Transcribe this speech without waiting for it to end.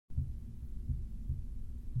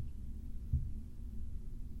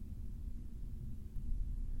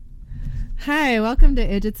Hi, welcome to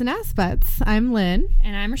Idgits and Aspets. I'm Lynn.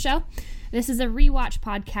 And I'm Rochelle. This is a rewatch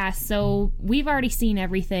podcast, so we've already seen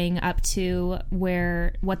everything up to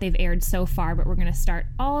what they've aired so far, but we're going to start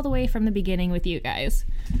all the way from the beginning with you guys.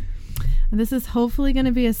 This is hopefully going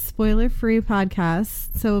to be a spoiler-free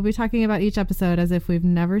podcast, so we'll be talking about each episode as if we've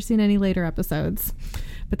never seen any later episodes.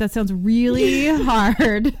 But that sounds really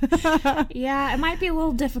hard. Yeah, it might be a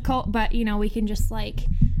little difficult, but, we can just,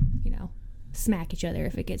 smack each other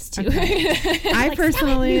if it gets too... Okay. I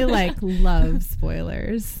personally, love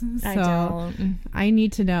spoilers. So I don't. I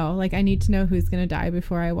need to know. I need to know who's going to die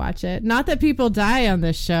before I watch it. Not that people die on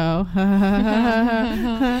this show.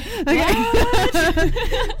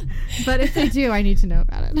 But if they do, I need to know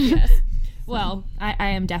about it. Yes. Well, I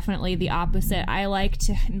am definitely the opposite. I like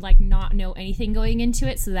to, not know anything going into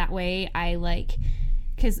it, so that way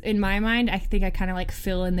because in my mind, I think I kind of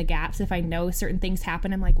fill in the gaps. If I know certain things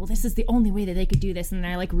happen, I'm like, well, this is the only way that they could do this, and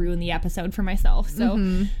then I ruin the episode for myself.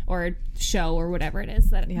 So, or show or whatever it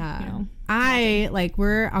is that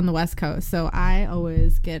we're on the West Coast, so I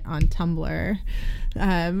always get on Tumblr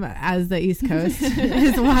as the East Coast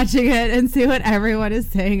is watching it and see what everyone is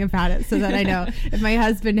saying about it, so that I know if my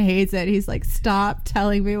husband hates it, he's like, stop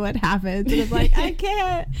telling me what happens, and I'm like, I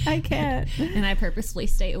can't, and I purposefully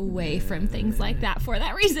stay away from things like that for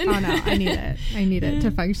that reason. Oh no, I need it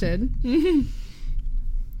to function.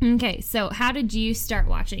 Okay, so how did you start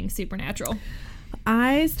watching Supernatural?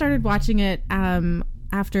 I started watching it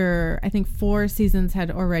after I think 4 seasons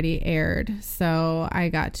had already aired, so I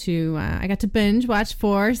got to binge watch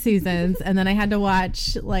 4 seasons, and then I had to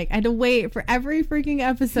watch I had to wait for every freaking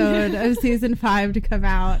episode of season 5 to come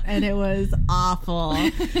out, and it was awful.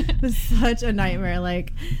 It was such a nightmare.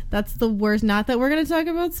 That's the worst. Not that we're gonna talk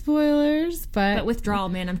about spoilers, but withdrawal,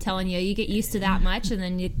 man, I'm telling you, you get used to that much, and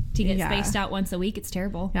then to get spaced out once a week, it's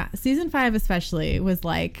terrible. Yeah, season 5 especially was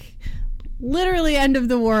literally end of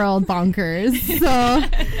the world bonkers. So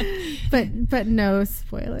but no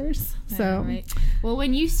spoilers. So right. Well,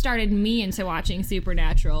 when you started me into watching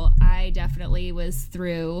Supernatural, I definitely was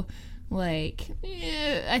through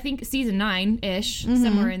I think season 9-ish,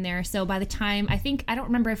 somewhere in there. So by the time, I don't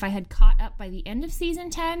remember if I had caught up by the end of season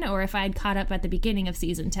 10 or if I had caught up at the beginning of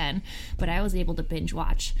season 10, but I was able to binge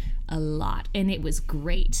watch a lot, and it was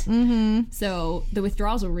great. So the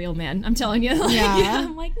withdrawals were real, man. I'm telling you.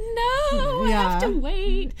 I'm like, no, I have to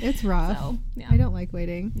wait. It's rough. So, yeah. I don't like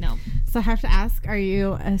waiting. No. So I have to ask, are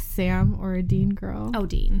you a Sam or a Dean girl? Oh,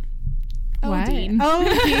 Dean. What? Dean. Oh,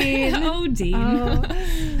 Dean. Oh, Dean. Oh.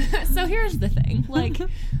 So here's the thing.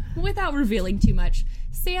 Without revealing too much,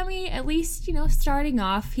 Sammy, at least, starting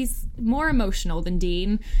off, he's more emotional than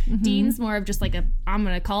Dean. Dean's more of just I'm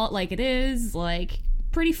going to call it like it is,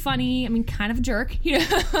 pretty funny. I mean, kind of a jerk,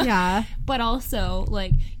 Yeah. But also,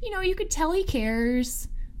 you could tell he cares,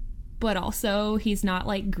 but also he's not,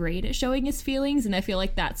 great at showing his feelings, and I feel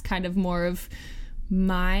like that's kind of more of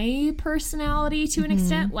my personality to an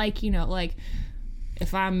extent.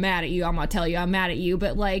 If I'm mad at you, I'm gonna tell you I'm mad at you,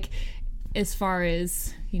 but as far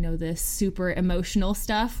as the super emotional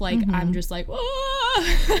stuff, I'm just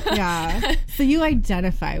yeah. So you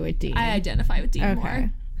identify with Dean. I identify with Dean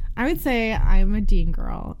more. I would say I'm a Dean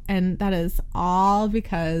girl, and that is all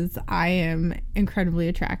because I am incredibly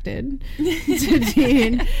attracted to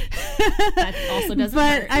Dean. That also doesn't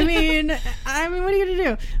hurt. I mean, what are you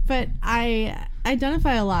gonna do? But I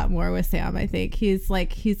identify a lot more with Sam. I think he's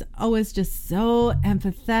always just so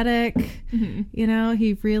empathetic.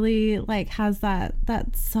 He really has that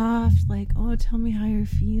soft oh, tell me how you're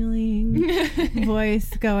feeling voice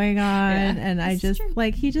going on. Yeah, and I just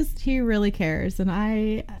he really cares, and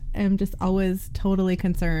I am just always totally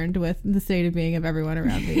concerned with the state of being of everyone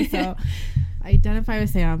around me. So I identify with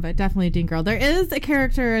Sam, but definitely Dean girl. There is a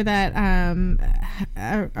character that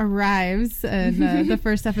arrives in the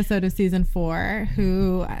first episode of season 4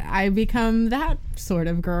 who I become that sort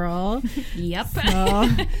of girl. Yep.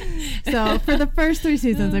 So for the first 3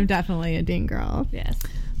 seasons, I'm definitely a Dean girl. Yes.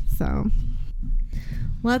 So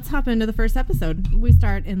let's hop into the first episode. We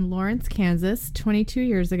start in Lawrence, Kansas, 22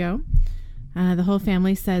 years ago. The whole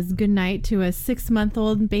family says goodnight to a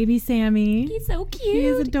 6-month-old baby Sammy. He's so cute.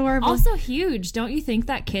 He's adorable. Also huge. Don't you think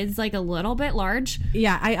that kid's a little bit large?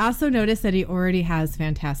 Yeah, I also noticed that he already has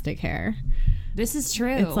fantastic hair. This is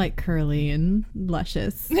true. It's curly and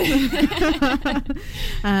luscious.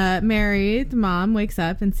 Mary, the mom, wakes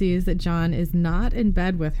up and sees that John is not in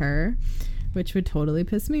bed with her, which would totally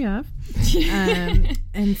piss me off.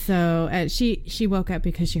 And so she woke up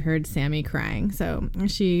because she heard Sammy crying. So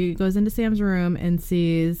she goes into Sam's room and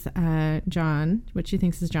sees John, what she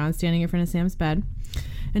thinks is John, standing in front of Sam's bed.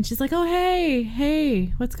 And she's like, oh,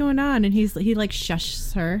 hey, what's going on? And he like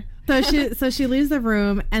shushes her. So she leaves the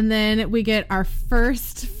room, and then we get our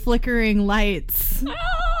first flickering lights. Oh,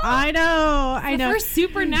 I know. the first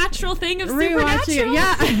supernatural thing of Rewatching Supernatural.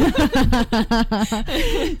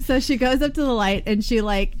 it, yeah. So she goes up to the light and she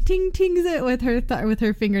like tings it with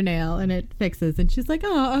her fingernail, and it fixes. And she's like,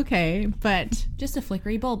 "Oh, okay." But just a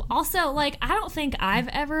flickery bulb. Also, like, I don't think I've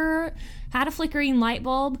ever had a flickering light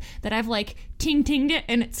bulb that I've like tinged it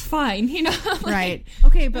and it's fine, you know? Like, right.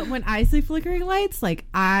 Okay, but when I see flickering lights, like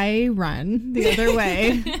I run the other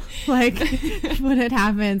way. Like when it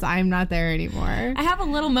happens, I'm not there anymore. I have a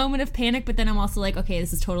little moment of panic, but then I'm also like, okay,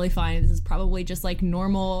 this is totally fine. This is probably just like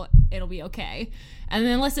normal. It'll be okay. And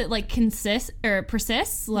then unless it like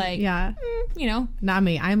persists, like, yeah, you know, not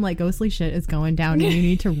me. I'm like, ghostly shit is going down and you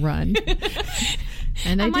need to run.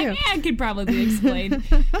 And I'm I do. like, yeah, it could probably be explained,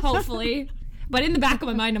 hopefully. But in the back of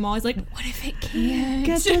my mind, I'm always like, what if it can't?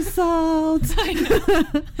 Get the salt. I know.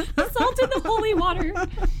 The salt in the holy water.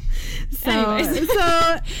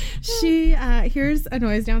 So she hears a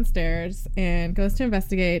noise downstairs and goes to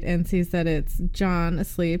investigate and sees that it's John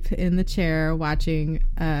asleep in the chair watching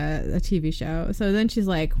a TV show. So then she's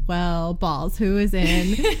like, well, balls, who is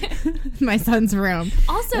in my son's room?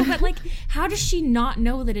 Also, but like, how does she not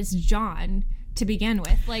know that it's John to begin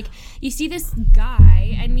with? Like, you see this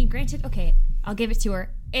guy, I mean, granted, okay, I'll give it to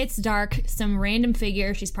her. It's dark, some random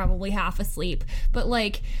figure, she's probably half asleep. But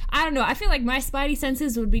like, I don't know, I feel like my spidey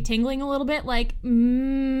senses would be tingling a little bit, like,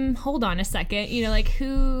 hold on a second. You know, like,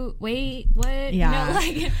 who, wait, what? Yeah. No,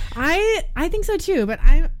 like, I think so too, but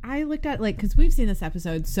I looked at, like, because we've seen this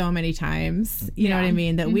episode so many times, you know what I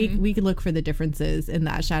mean, that we could look for the differences in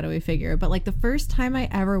that shadowy figure. But like the first time I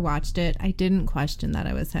ever watched it, I didn't question that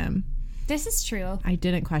it was him. this is true. I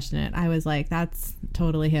didn't question it. I was like, that's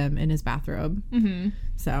totally him in his bathrobe. Mm-hmm.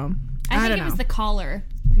 So I think it was the collar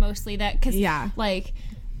mostly that, because like,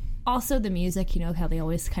 also the music, you know how they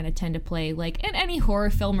always kind of tend to play, like in any horror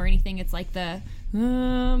film or anything, it's like the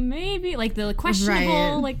maybe like the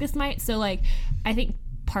questionable, like this might, so like I think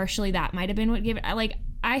partially that might have been what gave it, like,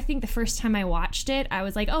 I think the first time I watched it, I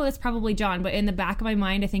was like, oh, that's probably John. But in the back of my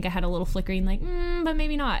mind, I think I had a little flickering, like, but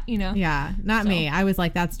maybe not, you know? Yeah, not me. I was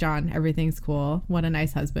like, that's John. Everything's cool. What a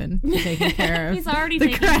nice husband. Taking care of He's already the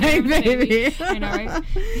taking care of the baby. I know, right?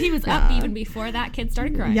 He was up even before that kid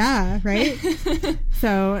started crying. Yeah, right?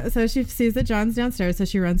 So she sees that John's downstairs, so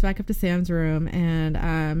she runs back up to Sam's room,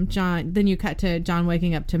 and John, then you cut to John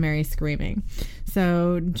waking up to Mary screaming.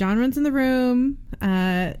 So John runs in the room.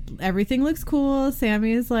 Everything looks cool.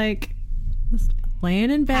 Sammy is like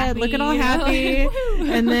laying in bed, happy, looking all happy.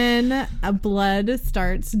 And then blood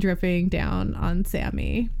starts dripping down on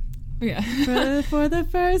Sammy. Yeah. For the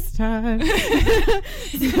first time.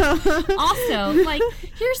 Also, like,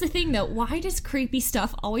 here's the thing though, why does creepy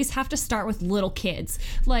stuff always have to start with little kids?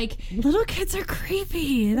 Like, little kids are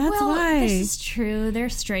creepy. That's well, why. This is true. They're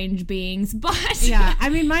strange beings, but yeah, I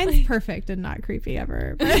mean, mine's perfect and not creepy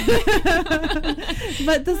ever. But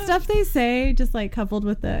the stuff they say, just like coupled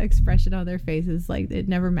with the expression on their faces, like it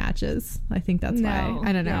never matches. I think that's why.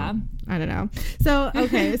 I don't know. Yeah. I don't know. So,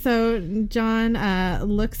 okay. So John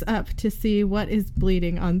looks up to see what is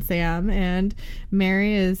bleeding on Sam, and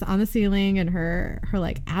Mary is on the ceiling and her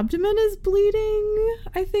like abdomen is bleeding,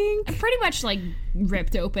 I think. Pretty much like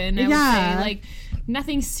ripped open, I would say. Like,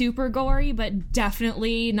 nothing super gory, but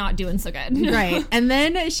definitely not doing so good. Right. And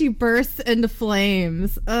then she bursts into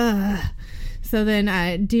flames. Ugh. So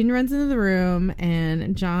then Dean runs into the room,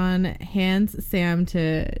 and John hands Sam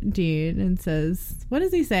to Dean and says, what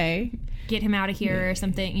does he say? Get him out of here or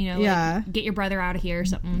something, you know, like, get your brother out of here or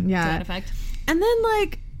something to that effect. And then,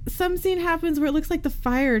 like, some scene happens where it looks like the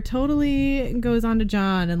fire totally goes onto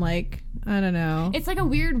John, and, like, I don't know. It's like a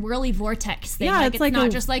weird whirly vortex thing. Yeah, like, it's like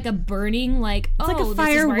not just like a burning, like, it's like a this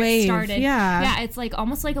fire is where wave. it started. Yeah. Yeah, it's like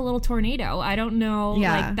almost like a little tornado. I don't know.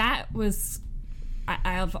 Yeah. Like, that was...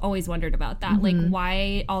 I've always wondered about that. Mm-hmm. Like,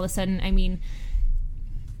 why all of a sudden, I mean...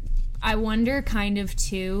 I wonder kind of,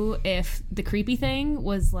 too, if the creepy thing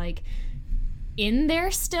was, like... in there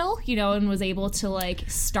still, you know, and was able to like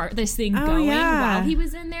start this thing going while he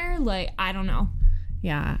was in there. Like, I don't know.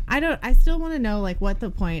 Yeah, I still want to know like what the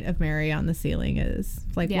point of Mary on the ceiling is.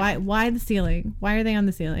 Like, why the ceiling? Why are they on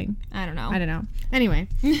the ceiling? I don't know. Anyway,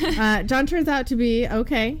 John turns out to be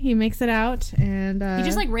okay. He makes it out, and he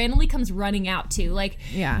just like randomly comes running out too. Like,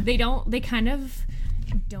 they kind of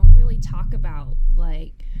don't really talk about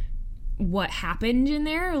like what happened in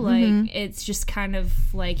there. Like, it's just kind of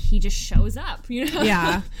like he just shows up, you know?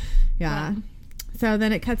 Yeah. So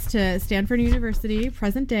then it cuts to Stanford University,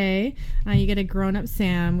 present day. You get a grown-up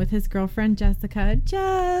Sam with his girlfriend, Jessica.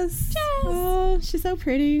 Jess! Oh, she's so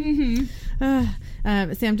pretty.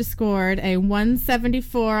 Mm-hmm. Sam just scored a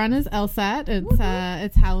 174 on his LSAT.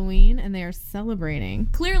 It's Halloween, and they are celebrating.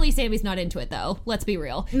 Clearly, Sammy's not into it, though. Let's be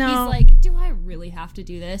real. No. He's like, do I really have to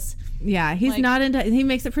do this? Yeah, he's not into... He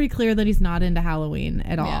makes it pretty clear that he's not into Halloween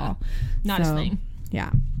at all. Not his thing.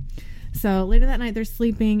 Yeah. So later that night, they're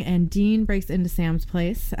sleeping, and Dean breaks into Sam's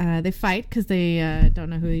place. They fight because they don't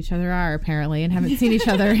know who each other are, apparently, and haven't seen each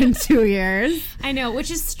other in 2 years. I know,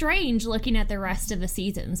 which is strange looking at the rest of the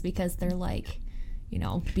seasons because they're like,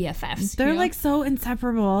 BFFs. They're like so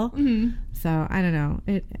inseparable. Mm-hmm. So I don't know.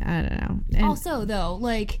 I don't know. And also, though,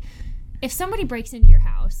 like, if somebody breaks into your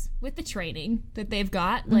house with the training that they've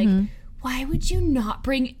got, like, why would you not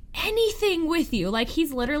bring anything with you? Like,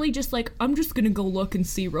 he's literally just like, I'm just gonna go look and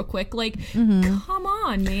see real quick. Like, come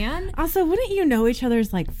on, man. Also, wouldn't you know each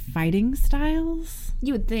other's like fighting styles?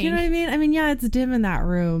 You would think. You know what I mean? I mean, yeah, it's dim in that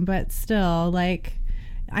room, but still, like,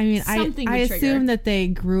 I mean, I assume that they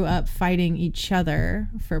grew up fighting each other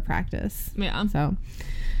for practice. Yeah. So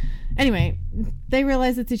anyway, they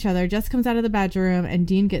realize it's each other. Jess comes out of the bedroom, and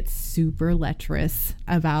Dean gets super lecherous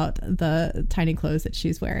about the tiny clothes that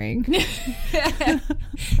she's wearing.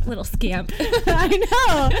 Little scamp. I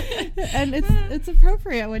know, and it's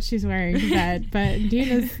appropriate what she's wearing to bed. But Dean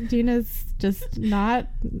is just not.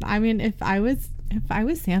 I mean, if I was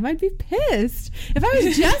Sam, I'd be pissed. If I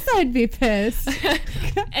was Jess, I'd be pissed.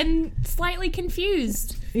 And slightly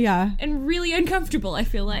confused. Yeah. And really uncomfortable, I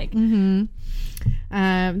feel like. Mm-hmm.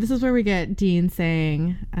 This is where we get Dean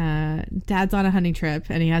saying, Dad's on a hunting trip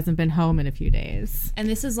and he hasn't been home in a few days. And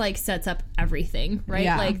this is like sets up everything, right?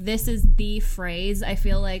 Yeah. Like, this is the phrase, I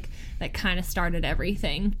feel like, that kind of started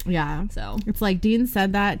everything. Yeah. So it's like Dean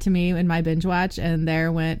said that to me in my binge watch, and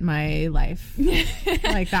there went my life.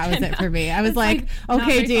 Like, that was it for me. I was like,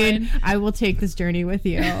 okay, Dean, fun. I will take this journey with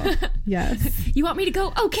you. Yes. You want me to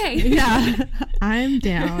go? Okay. Yeah. I'm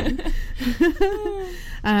down.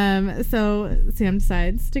 So Sam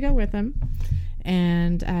decides to go with him,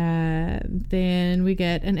 and then we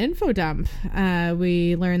get an info dump.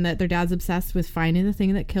 We learn that their dad's obsessed with finding the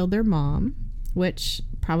thing that killed their mom, which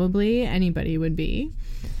probably anybody would be.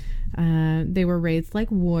 They were raised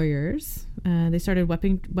like warriors. They started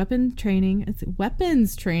weapons training as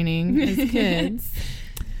kids.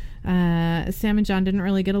 Sam and John didn't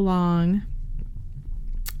really get along.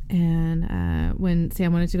 And when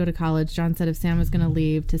Sam wanted to go to college, John said if Sam was going to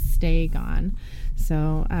leave, to stay gone.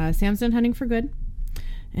 So Sam's done hunting for good.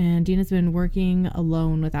 And Dean has been working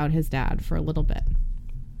alone without his dad for a little bit.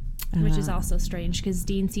 Which is also strange because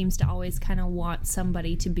Dean seems to always kind of want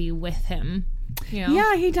somebody to be with him. You know?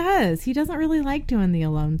 Yeah, he does. He doesn't really like doing the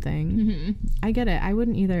alone thing. Mm-hmm. I get it. I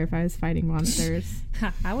wouldn't either if I was fighting monsters.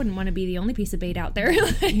 I wouldn't want to be the only piece of bait out there.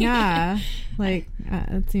 Yeah, like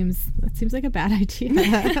it seems like a bad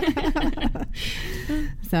idea.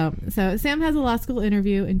 So Sam has a law school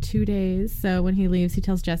interview in 2 days. So when he leaves, he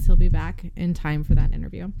tells Jess he'll be back in time for that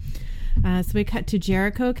interview. So we cut to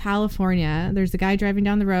Jericho, California. There's a guy driving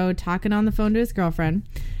down the road talking on the phone to his girlfriend,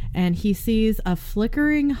 and he sees a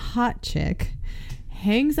flickering hot chick,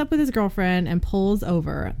 hangs up with his girlfriend, and pulls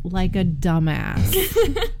over like a dumbass.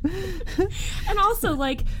 And also,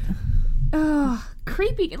 like,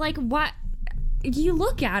 creepy. Like, what? You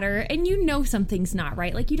look at her and you know something's not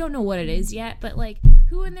right. Like, you don't know what it is yet, but, like,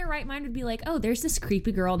 who in their right mind would be like, oh, there's this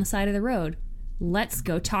creepy girl on the side of the road. Let's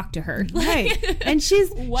go talk to her. Right. And she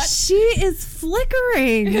is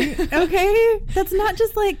flickering. Okay? That's not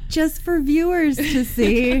just for viewers to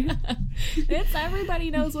see. It's everybody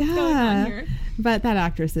knows what's going on here. But that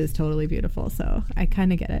actress is totally beautiful, so I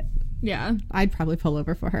kind of get it. Yeah. I'd probably pull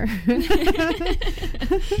over for her.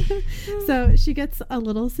 So she gets a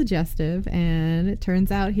little suggestive, and it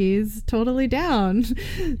turns out he's totally down.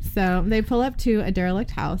 So they pull up to a derelict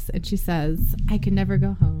house, and she says, I can never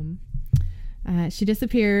go home. She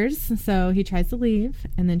disappears, so he tries to leave,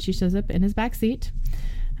 and then she shows up in his back seat.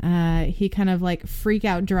 He kind of like freak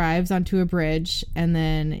out drives onto a bridge, and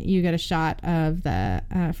then you get a shot of the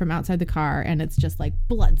from outside the car, and it's just like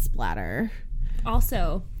blood splatter.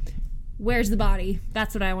 Also, where's the body?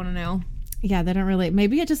 That's what I want to know. Yeah, they don't really.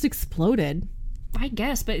 Maybe it just exploded. I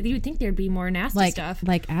guess, but you would think there'd be more nasty stuff.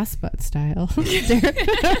 Like ass butt style. What? You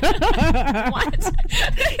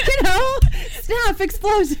know, snap,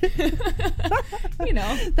 explosion. You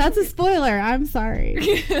know. That's a spoiler. I'm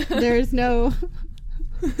sorry. There's no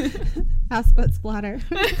Ass butt splatter.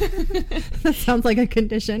 That sounds like a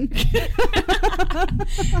condition.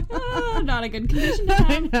 Oh, not a good condition to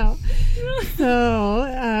I have. know.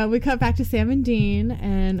 So we cut back to Sam and Dean,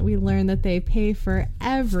 and we learn that they pay for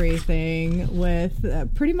everything with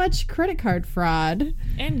pretty much credit card fraud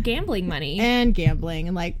And gambling money. and gambling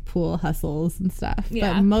and like pool hustles and stuff,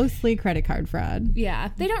 Yeah. but mostly credit card fraud. Yeah,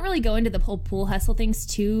 they don't really go into the whole pool hustle things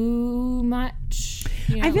too much.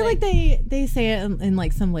 You know, I feel like they say it in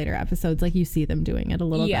like some later episodes, like you see them doing it a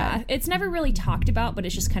little bit. it's never really talked about, but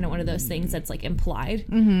it's just kind of one of those things that's like implied.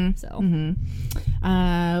 So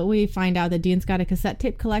We find out that Dean's got a cassette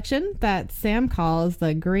tape collection that Sam calls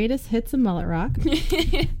the greatest hits of mullet rock.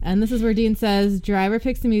 And this is where Dean says, driver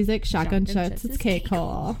picks the music, shotgun shuts its cake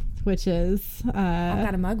hole, which is... I've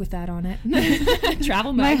got a mug with that on it.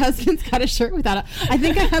 Travel mug. my husband's got a shirt with that on. I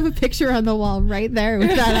think I have a picture on the wall right there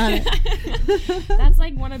with that on it. That's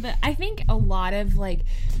like one of the... I think a lot of like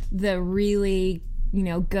the really,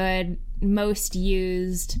 good, most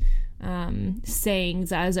used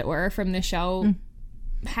sayings, as it were, from the show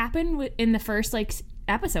happen in the first like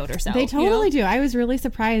episode or so. They totally do. I was really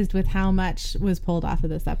surprised with how much was pulled off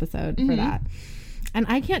of this episode for that. And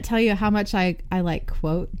I can't tell you how much I like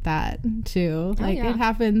quote that too. Like it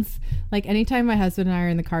happens like anytime my husband and I are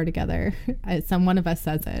in the car together, one of us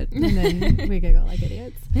says it and then we giggle like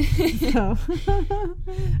idiots. So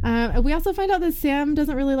we also find out that Sam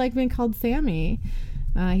doesn't really like being called Sammy.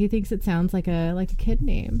 He thinks it sounds like a kid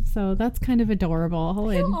name, so that's kind of adorable.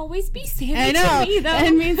 He'll always be Sammy I know. to me, though.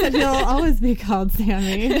 It means that he'll always be called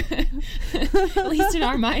Sammy. At least in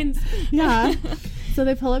our minds. Yeah. So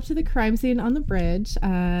they pull up to the crime scene on the bridge,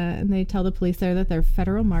 and they tell the police there that they're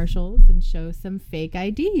federal marshals and show some fake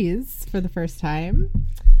IDs for the first time.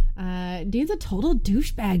 Dean's a total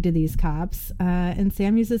douchebag to these cops, and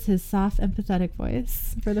Sam uses his soft, empathetic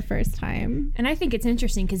voice for the first time. And I think it's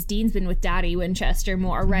interesting because Dean's been with Daddy Winchester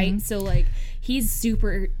more, right? So like he's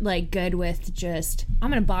super like good with just,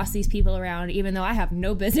 I'm gonna boss these people around even though I have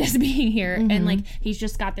no business being here. And like he's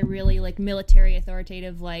just got the really like military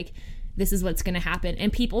authoritative like, this is what's going to happen,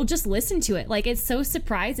 and people just listen to it. Like it's so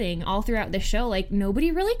surprising all throughout the show, like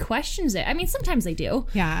nobody really questions it. I mean, sometimes they do,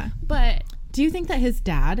 Yeah. but Do you think that his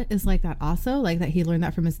dad is like that also? Like that he learned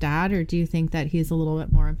that from his dad? Or do you think that he's a little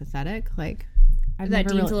bit more empathetic? Like that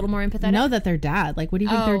Dean's a little more empathetic. No, that their dad. Like what do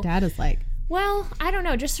you think their dad is like? Well, I don't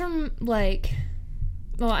know, just from like,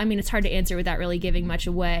 well, I mean, it's hard to answer without really giving much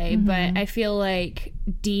away, but I feel like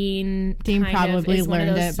Dean probably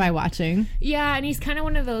learned it by watching. Yeah, and he's kind of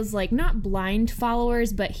one of those, like, not blind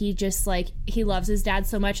followers, but he just, like, he loves his dad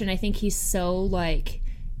so much, and I think he's so, like,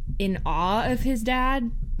 in awe of his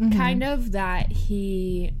dad, kind of, that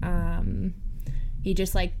he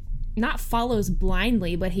just, like, not follows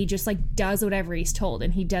blindly, but he just, like, does whatever he's told,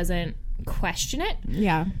 and he doesn't question it.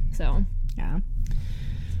 Yeah. So. Yeah.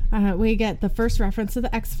 We get the first reference to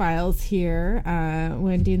the X-Files here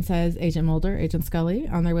when Dean says Agent Mulder, Agent Scully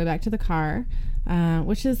on their way back to the car,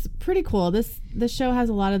 which is pretty cool. This show has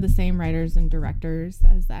a lot of the same writers and directors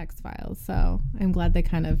as the X-Files, so I'm glad they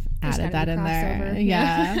kind of added that in there.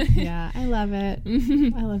 Yeah. Yeah, I love it.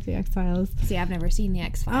 I love the X-Files. See, I've never seen the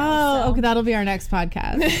X-Files. Oh, so. okay, that'll be our next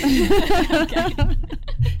podcast.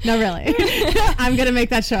 No, really. I'm going to make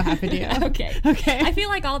that show happen to you. Okay. I feel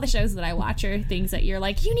like all the shows that I watch are things that you're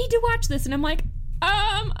like, you need to watch this. And I'm like,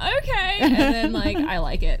 okay. And then, like, I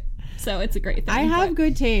like it. So it's a great thing. I have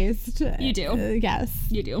good taste. You do. Yes.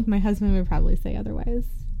 You do. My husband would probably say otherwise.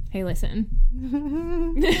 Hey, listen.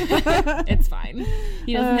 It's fine.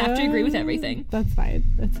 He doesn't have to agree with everything. That's fine.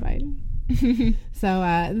 So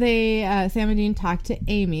Sam and Dean talk to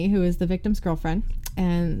Amy, who is the victim's girlfriend,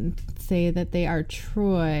 and say that they are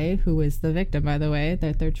Troy, who is the victim, by the way,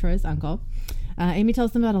 that they're Troy's uncle. Amy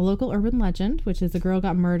tells them about a local urban legend, which is a girl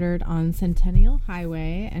got murdered on Centennial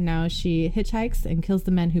Highway, and now she hitchhikes and kills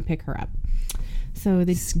the men who pick her up. So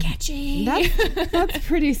sketchy. That's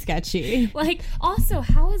pretty sketchy. Like, also,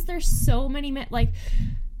 how is there so many men, like,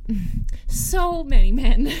 so many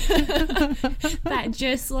men that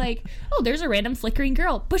just like, oh, there's a random flickering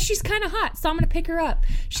girl, but she's kind of hot, so I'm gonna pick her up.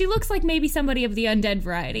 She looks like maybe somebody of the undead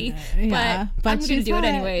variety, but I'm gonna do it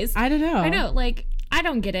anyways. I don't know. I know, like, I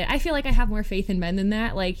don't get it. I feel like I have more faith in men than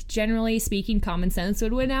that. Like, generally speaking, common sense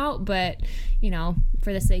would win out, but, you know,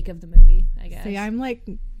 for the sake of the movie, I guess. See, I'm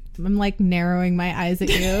like narrowing my eyes at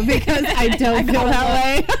you because I don't feel that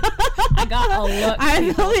way. I got a look.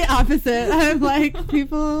 I feel the opposite. I'm like,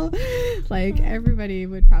 people, like, everybody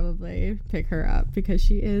would probably pick her up because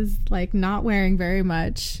she is, like, not wearing very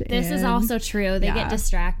much. This is also true. They get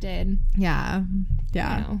distracted. Yeah. You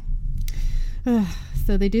know.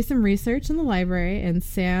 So they do some research in the library, and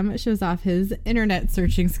Sam shows off his internet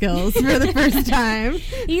searching skills for the first time.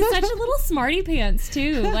 He's such a little smarty pants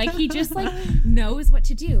too. Like, he just like knows what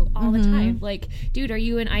to do all the time. Like, dude, are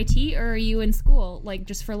you in IT or are you in school? Like,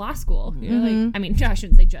 just for law school? You know, like, I mean, I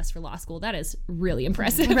shouldn't say just for law school. That is really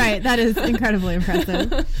impressive. Right. That is incredibly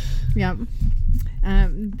impressive. Yep.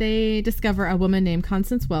 They discover a woman named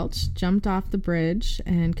Constance Welch jumped off the bridge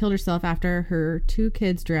and killed herself after her 2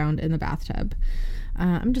 kids drowned in the bathtub.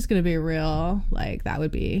 I'm just gonna be real, like, that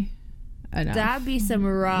would be enough. That'd be some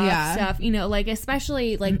rough stuff, you know, like,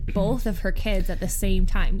 especially like both of her kids at the same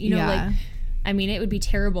time, you know, like, I mean, it would be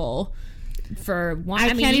terrible for one. I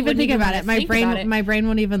can't even think about it. My brain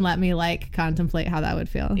won't even let me like contemplate how that would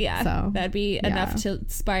feel. Yeah, so that'd be enough to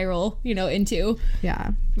spiral, you know, into.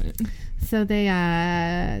 Yeah. So they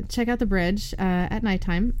check out the bridge at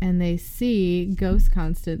nighttime, and they see Ghost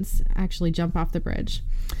Constance actually jump off the bridge.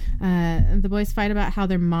 The boys fight about how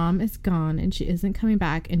their mom is gone and she isn't coming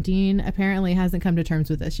back, and Dean apparently hasn't come to terms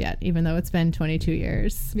with this yet, even though it's been 22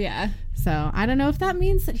 years. Yeah. So I don't know if that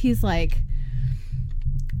means that he's like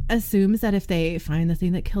assumes that if they find the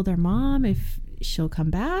thing that killed their mom, if she'll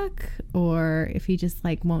come back, or if he just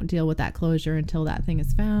like won't deal with that closure until that thing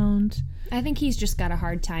is found. I think he's just got a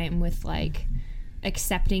hard time with like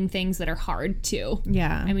accepting things that are hard too.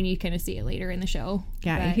 Yeah. I mean, you kind of see it later in the show.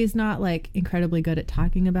 Yeah, he's not like incredibly good at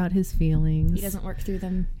talking about his feelings. He doesn't work through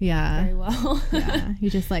them very well. Yeah. He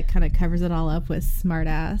just like kind of covers it all up with smart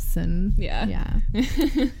ass and yeah.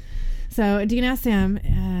 So Dean asks Sam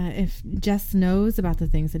if Jess knows about the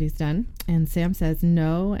things that he's done, and Sam says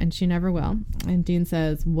no, and she never will. And Dean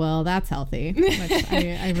says, "Well, that's healthy." Which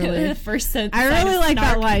I really the first sentence. I really like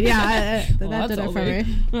that line. Yeah, well, that did it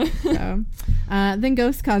for me. So, then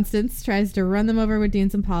Ghost Constance tries to run them over with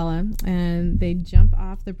Dean's Impala, and they jump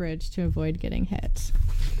off the bridge to avoid getting hit.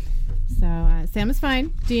 So Sam is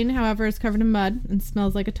fine. Dean, however, is covered in mud and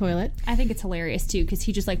smells like a toilet. I think it's hilarious too, because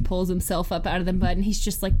he just like pulls himself up out of the mud and he's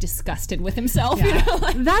just like disgusted with himself. Yeah. You know?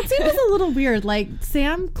 Like, that scene was a little weird. Like,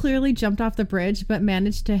 Sam clearly jumped off the bridge but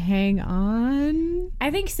managed to hang on.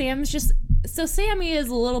 I think Sam's just... So Sammy is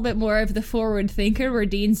a little bit more of the forward thinker, where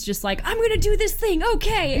Dean's just like, I'm gonna do this thing,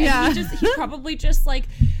 okay. And he probably just like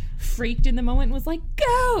freaked in the moment and was like,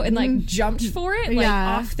 go, and like jumped for it, like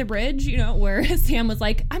off the bridge, you know, where Sam was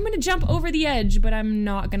like, I'm gonna jump over the edge, but I'm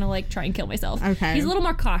not gonna like try and kill myself. Okay. He's a little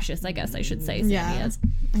more cautious, I guess I should say. Sammy is.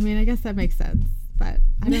 I mean, I guess that makes sense, but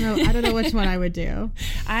I don't know which one I would do.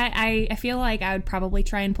 I feel like I would probably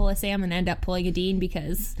try and pull a Sam and end up pulling a Dean,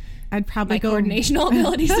 because I'd probably my coordinational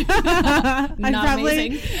abilities are not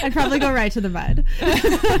amazing. I'd probably go right to the mud.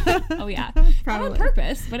 Oh yeah, probably. Not on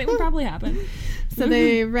purpose, but it would probably happen. So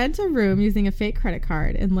they rent a room using a fake credit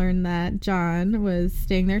card and learn that John was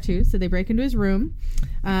staying there too. So they break into his room.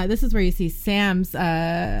 This is where you see Sam's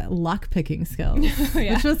lock picking skills,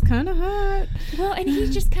 which was kind of hot. Well, and he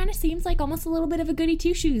just kind of seems like almost a little bit of a goody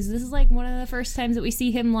two shoes. This is like one of the first times that we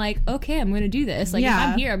see him like, okay, I'm going to do this. Like, if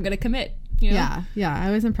I'm here, I'm going to commit. You know? Yeah.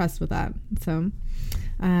 I was impressed with that. So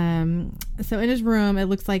in his room, it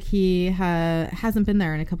looks like he hasn't been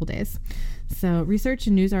there in a couple days. So research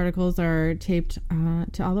and news articles are taped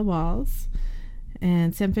to all the walls,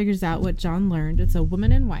 and Sam figures out what John learned. It's a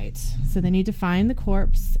woman in white, so they need to find the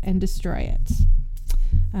corpse and destroy it.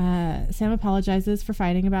 Sam apologizes for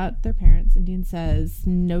fighting about their parents, and Dean says,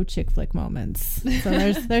 "No chick flick moments."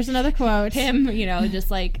 So there's another quote. Him, you know,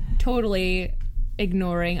 just like totally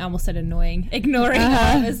ignoring, I almost said annoying, ignoring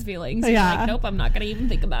all of his feelings. Yeah. Like, nope, I'm not going to even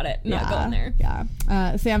think about it. Not going there.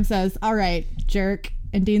 Yeah. Sam says, "All right, jerk."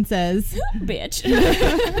 And Dean says, bitch.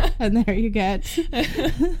 And there you get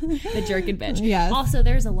the jerk and bitch. Yes. Also,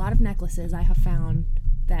 there's a lot of necklaces I have found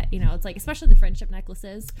that, you know, it's like, especially the friendship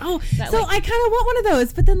necklaces. Oh, that, so like, I kind of want one of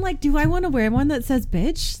those, but then like, do I want to wear one that says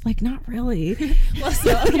bitch? Like, not really. Well,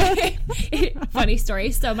 so, okay. Funny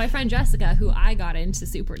story. So my friend Jessica, who I got into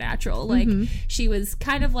Supernatural, like, she was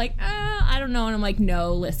kind of like, I don't know. And I'm like,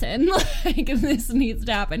 no, listen, like, this needs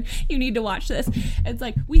to happen. You need to watch this. It's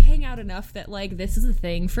like, we hang out enough that like, this is a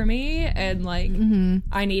thing for me. And like,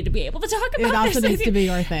 I need to be able to talk about it. It also this. needs to be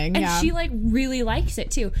your thing. And she like really likes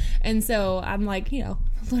it too. And so I'm like, you know,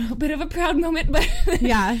 a little bit of a proud moment, but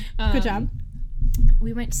yeah, good job.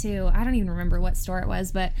 we went to, I don't even remember what store it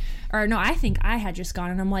was, I think I had just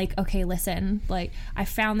gone, and I'm like, okay, listen, like, I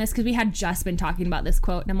found this, because we had just been talking about this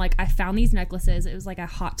quote, and I'm like, I found these necklaces. It was like a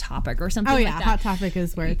Hot Topic or something like that. Hot Topic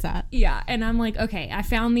is where it's at. Yeah, and I'm like, okay, I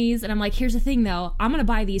found these, and I'm like, here's the thing, though. I'm going to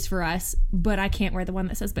buy these for us, but I can't wear the one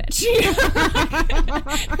that says bitch.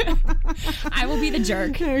 I will be the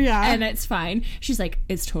jerk, and it's fine. She's like,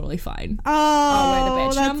 it's totally fine. Oh, I'll wear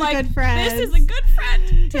the bitch. that's I'm like, good friend. This is a good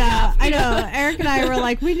friend. Yeah, I know. Eric and I were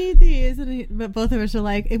like, we need these, but both of us are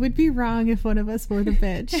like, it would be wrong if one of us wore the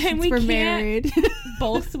bitch. And we're married.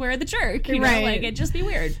 Both wear the jerk. You know, like, it'd just be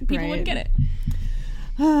weird. People wouldn't get it.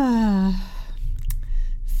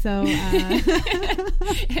 So,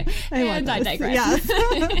 I digress. Yes.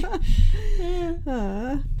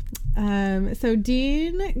 So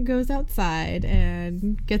Dean goes outside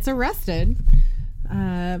and gets arrested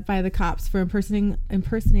by the cops for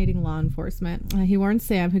impersonating law enforcement. He warns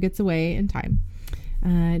Sam, who gets away in time.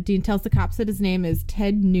 Dean tells the cops that his name is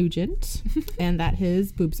Ted Nugent and that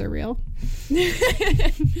his boobs are real.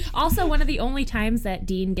 Also, one of the only times that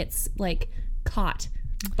Dean gets, like, caught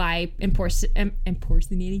by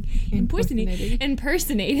impersonating. Yeah,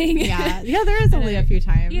 there is only a few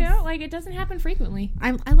times. You know, like, it doesn't happen frequently.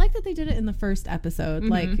 I like that they did it in the first episode,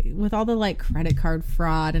 like, with all the, like, credit card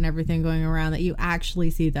fraud and everything going around, that you actually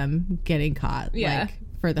see them getting caught, like,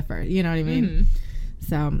 for the first, you know what I mean?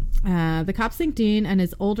 So the cops think Dean and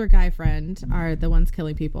his older guy friend are the ones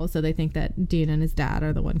killing people, so they think that Dean and his dad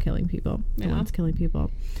are the ones killing people.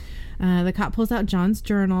 The cop pulls out John's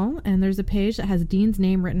journal, and there's a page that has Dean's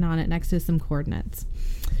name written on it next to some coordinates.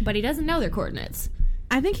 But he doesn't know their coordinates.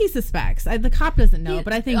 I think he suspects. The cop doesn't know,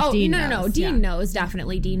 but I think Dean knows. No. Dean knows,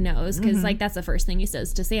 definitely. Dean knows, because, like, that's the first thing he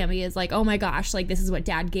says to Sammy is, like, oh my gosh, like, this is what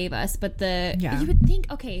Dad gave us. But you would think,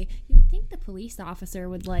 the police officer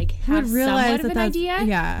would, like, have somewhat of an idea.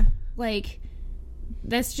 Yeah. Like,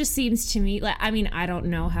 this just seems to me, like, I mean, I don't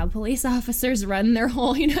know how police officers run their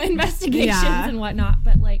whole, investigations and whatnot,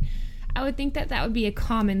 but, like, I would think that would be a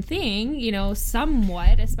common thing,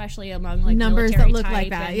 somewhat, especially among, like, numbers that look like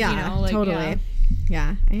that. And, totally.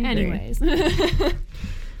 Yeah. I agree. Anyways.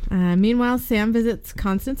 Meanwhile, Sam visits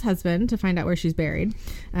Constance's husband to find out where she's buried.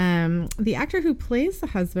 The actor who plays the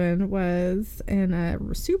husband was in a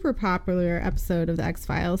super popular episode of The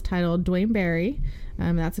X-Files titled Dwayne Barry.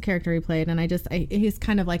 That's a character he played, and he's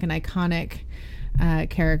kind of like an iconic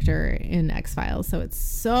character in X-Files, so it's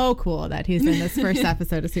so cool that he's in this first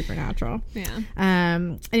episode of Supernatural.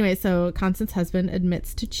 Anyway, so Constance's husband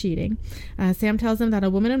admits to cheating. Sam tells him that a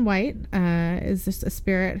woman in white is just a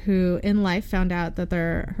spirit who in life found out that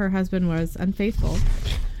her husband was unfaithful,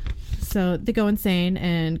 so they go insane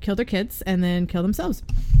and kill their kids and then kill themselves.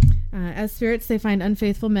 As spirits, they find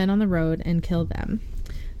unfaithful men on the road and kill them.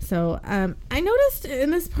 So I noticed in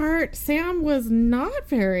this part, Sam was not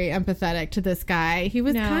very empathetic to this guy. He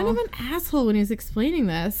was kind of an asshole when he was explaining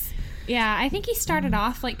this. Yeah, I think he started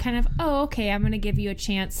off like kind of, oh, okay, I'm going to give you a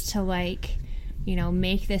chance to, like,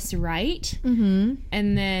 make this right. And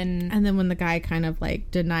then when the guy kind of like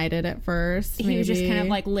denied it at first, he was just kind of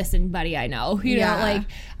like, listen, buddy, I know, know,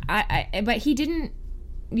 like but he didn't.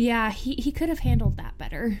 Yeah, he could have handled that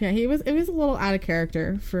better. Yeah, it was a little out of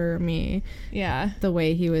character for me. Yeah. The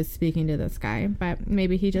way he was speaking to this guy. But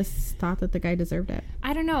maybe he just thought that the guy deserved it.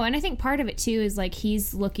 I don't know. And I think part of it, too, is, like,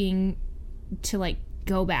 he's looking to, like,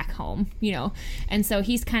 go back home, And so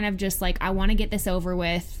he's kind of just like, I want to get this over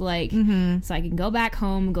with, like, so I can go back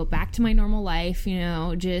home, go back to my normal life,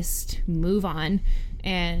 just move on.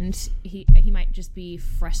 And he might just be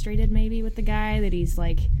frustrated maybe with the guy that he's,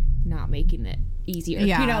 like, not making it easier.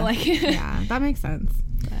 Yeah. Yeah, that makes sense.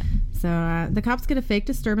 But. So the cops get a fake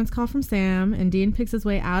disturbance call from Sam, and Dean picks his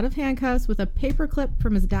way out of handcuffs with a paperclip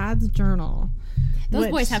from his dad's journal. Those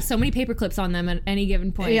boys have so many paper clips on them at any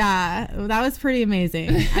given point. Yeah, that was pretty amazing.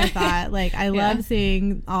 I thought, like, I love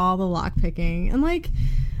seeing all the lock picking. And, like,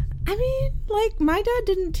 I mean, like, my dad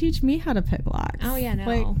didn't teach me how to pick locks. Oh, yeah, no.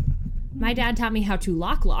 Like, my dad taught me how to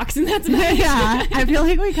lock locks, and that's about it. Yeah, I feel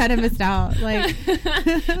like we kind of missed out. Like,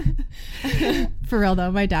 for real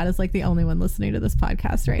though, my dad is like the only one listening to this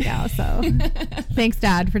podcast right now. So, thanks,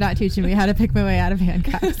 Dad, for not teaching me how to pick my way out of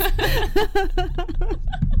handcuffs.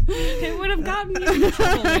 It would have gotten you in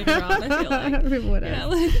trouble later on, I feel like. It would have. Yeah,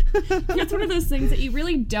 like, it's one of those things that you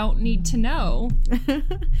really don't need to know.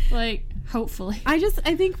 Like, hopefully. I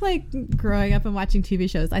think, like, growing up and watching TV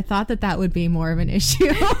shows, I thought that would be more of an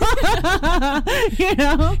issue.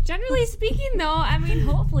 Generally speaking, though, I mean,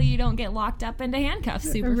 hopefully you don't get locked up into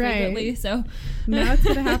handcuffs super frequently. So now it's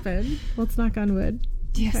going to happen. Let's knock on wood.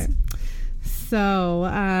 Yes. Okay.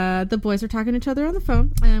 So the boys are talking to each other on the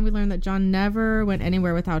phone, and we learn that John never went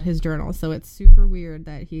anywhere without his journal. So it's super weird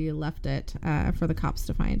that he left it for the cops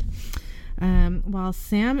to find. While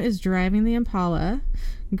Sam is driving the Impala,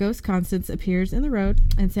 Ghost Constance appears in the road,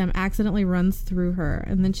 and Sam accidentally runs through her.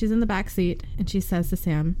 And then she's in the back seat, and she says to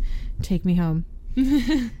Sam, "Take me home."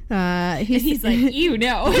 He's like, "Ew,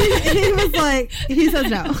 no." He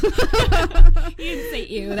says no. He didn't say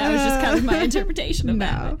ew. That was just kind of my interpretation of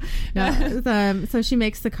that. No. So she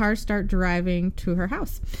makes the car start driving to her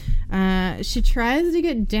house. She tries to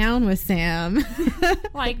get down with Sam.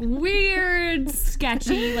 Like, weird,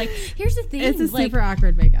 sketchy. Like, here's the thing. It's a super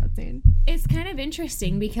awkward makeout scene. It's kind of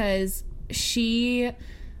interesting because she...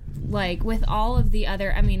 like with all of the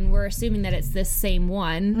other, I mean, we're assuming that it's this same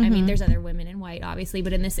one. I mean, there's other women in white, obviously,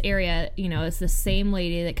 but in this area, you know, it's the same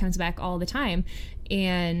lady that comes back all the time,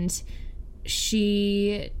 and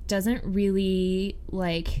she doesn't really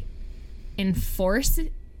like enforce,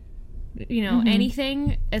 you know,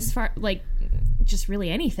 anything as far like just really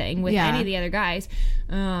anything with any of the other guys,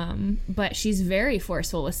 but she's very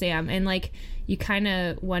forceful with Sam, and like you kind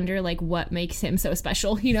of wonder like what makes him so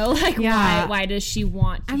special, you know, like why does she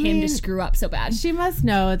want him to screw up so bad? She must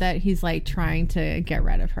know that he's like trying to get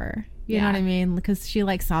rid of her, you know what I mean, because she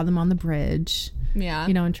like saw them on the bridge,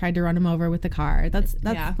 you know, and tried to run him over with the car. That's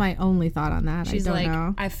my only thought on that. She's I don't like,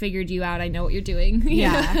 know. I figured you out, I know what you're doing.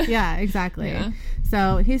 Yeah, exactly.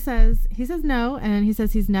 So he says no, and he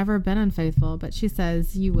says he's never been unfaithful, but she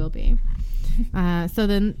says you will be. So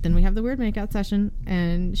then we have the weird makeout session,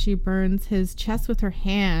 and she burns his chest with her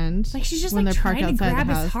hand. Like she's just like trying to grab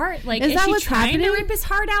his heart. Like is she trying to rip his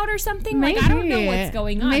heart out or something? Maybe. Like I don't know what's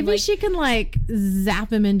going on. Maybe like, she can like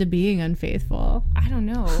zap him into being unfaithful. I don't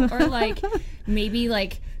know. Or like maybe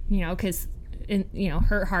like, you know, because you know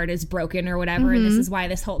her heart is broken or whatever, and this is why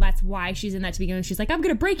that's why she's in that to begin with. She's like, I'm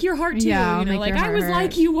gonna break your heart too. Yeah, you know, like I was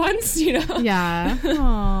like you once. You know. Yeah.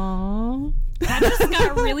 Aww. That just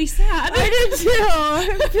got really sad. I did too.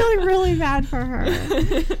 I'm feeling really bad for her.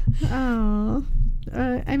 Oh.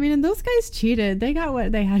 I mean, and those guys cheated. They got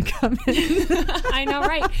what they had coming. I know,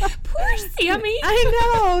 right? Poor Sammy.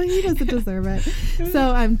 I know. He doesn't deserve it.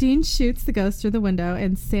 So Dean shoots the ghost through the window,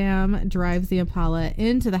 and Sam drives the Impala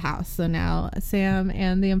into the house. So now Sam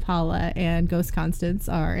and the Impala and Ghost Constance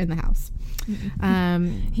are in the house.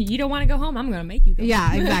 You don't want to go home? I'm going to make you go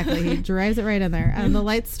home. Exactly. He drives it right in there. And the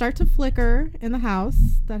lights start to flicker in the house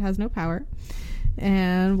that has no power.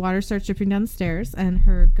 And water starts dripping down the stairs, and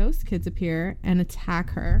her ghost kids appear and attack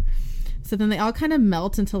her. So then they all kind of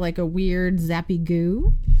melt into like a weird zappy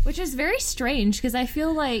goo, which is very strange because I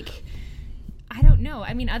feel like, I don't know.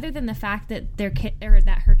 I mean, other than the fact that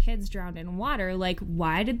that her kids drowned in water, like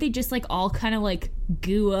why did they just like all kind of like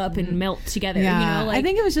goo up and melt together? Yeah, you know, like, I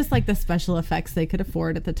think it was just like the special effects they could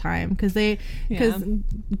afford at the time because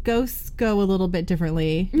ghosts go a little bit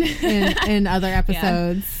differently in other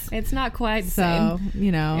episodes. Yeah. It's not quite the same. So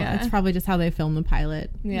you know, it's probably just how they filmed the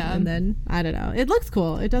pilot. Yeah, and then I don't know. It looks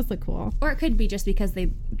cool. It does look cool. Or it could be just because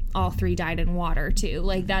they all three died in water too.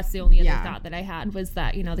 Like that's the only other thought that I had was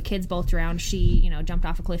that, you know, the kids both drowned. She, you know, jumped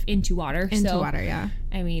off a cliff into water. Yeah.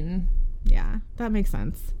 I mean, yeah, that makes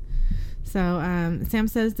sense. So Sam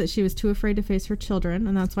says that she was too afraid to face her children,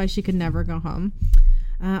 and that's why she could never go home.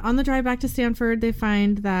 On the drive back to Stanford, they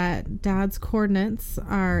find that Dad's coordinates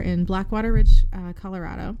are in Blackwater Ridge,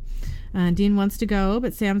 Colorado. Dean wants to go,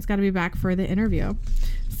 but Sam's got to be back for the interview.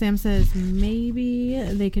 Sam says maybe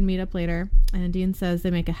they can meet up later, and Dean says they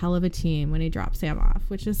make a hell of a team when he drops Sam off,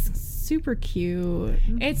 which is super cute.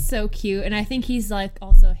 It's so cute, and I think he's like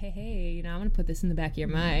also, hey, you know, I'm gonna put this in the back of your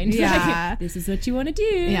mind. Yeah, like, this is what you want to do.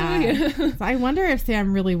 Yeah. So I wonder if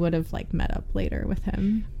Sam really would have like met up later with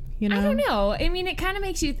him. You know? I don't know. I mean, it kind of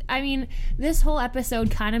makes you... I mean, this whole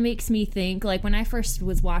episode kind of makes me think, like, when I first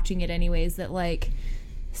was watching it anyways, that, like,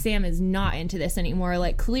 Sam is not into this anymore.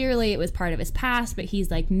 Like, clearly it was part of his past, but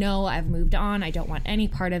he's like, no, I've moved on. I don't want any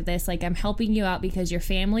part of this. Like, I'm helping you out because you're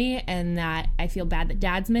family, and that I feel bad that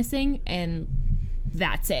Dad's missing, and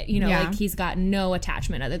that's it. You know, like, he's got no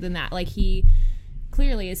attachment other than that. Like, he...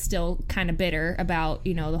 clearly is still kind of bitter about,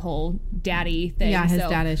 you know, the whole daddy thing. Yeah, his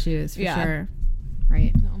dad issues, for sure.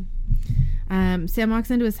 Right. Sam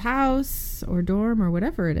walks into his house or dorm or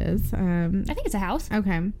whatever it is. I think it's a house.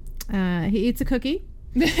 Okay. He eats a cookie.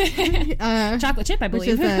 Chocolate chip, I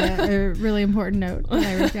believe. Which is a really important note that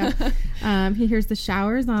I wrote down. He hears the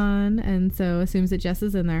showers on and so assumes that Jess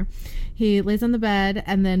is in there. He lays on the bed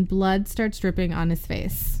and then blood starts dripping on his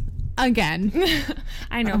face. Again.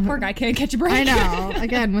 I know. Poor guy can't catch a break. I know.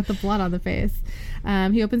 Again, with the blood on the face.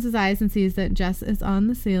 He opens his eyes and sees that Jess is on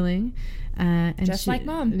the ceiling. And just like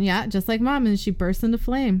Mom. Yeah, just like Mom. And she bursts into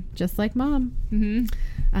flame, just like Mom.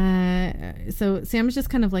 So Sam is just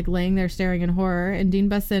kind of like laying there staring in horror, and Dean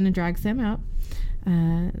busts in and drags Sam out.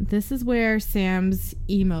 This is where Sam's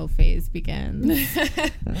emo phase begins.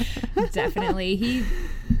 Definitely.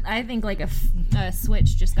 I think like a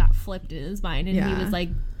switch just got flipped in his mind, and he was like,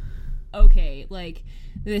 okay, like,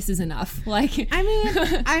 this is enough. Like, I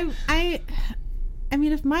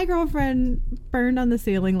mean, if my girlfriend burned on the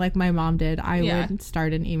ceiling like my mom did, I would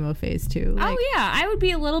start an emo phase too. Like, oh yeah, I would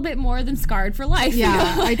be a little bit more than scarred for life.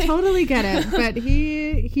 Yeah, I totally get it, but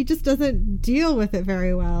he just doesn't deal with it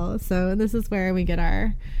very well. So this is where we get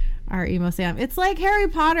our emo Sam. It's like Harry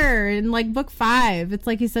Potter in like book 5. It's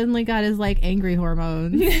like he suddenly got his like angry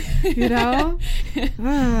hormones, you know?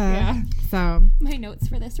 Yeah. So my notes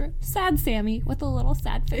for this were sad Sammy with a little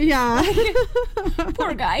sad face. Yeah.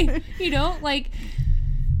 Poor guy. You know, like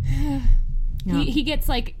he gets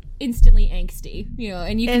like instantly angsty, you know,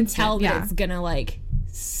 and you can tell that it's gonna like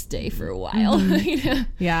stay for a while. You know?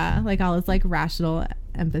 Yeah, like all his like rational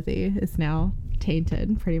empathy is now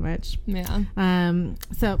tainted pretty much. Yeah.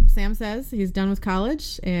 So Sam says he's done with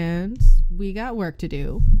college and we got work to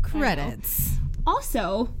do. Credits.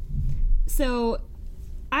 Also, so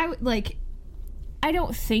I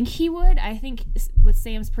don't think he would. I think with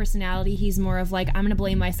Sam's personality, he's more of like, I'm going to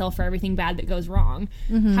blame myself for everything bad that goes wrong.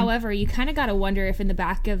 However, you kind of got to wonder if in the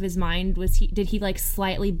back of his mind did he like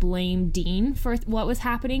slightly blame Dean for what was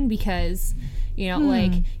happening, because, you know,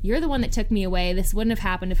 like, you're the one that took me away. This wouldn't have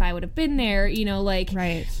happened if I would have been there, you know, like,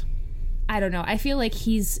 right. I don't know. I feel like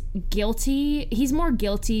he's guilty. He's more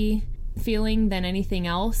guilty feeling than anything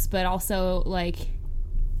else, but also like,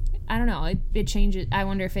 I don't know. It changes. I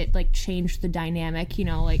wonder if it like changed the dynamic, you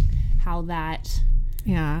know, like how that.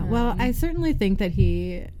 Yeah. Well, I certainly think that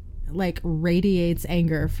he like radiates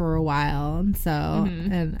anger for a while. And so,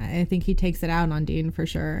 and I think he takes it out on Dean for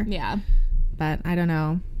sure. Yeah. But I don't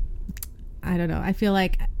know. I feel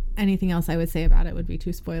like anything else I would say about it would be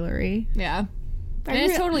too spoilery. Yeah. And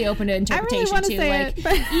it's totally open to interpretation really too. Say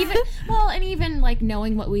Like even like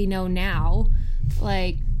knowing what we know now,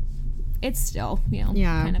 like it's still, you know,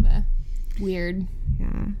 kind of a weird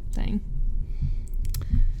thing.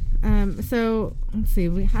 So let's see.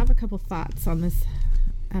 We have a couple thoughts on this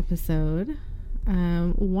episode.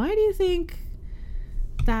 Why do you think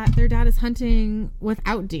that their dad is hunting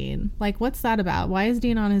without Dean? Like, what's that about? Why is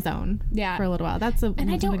Dean on his own for a little while?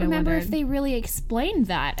 And I don't remember if they really explained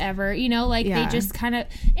that ever, you know, like they just kind of,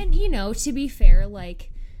 and you know, to be fair,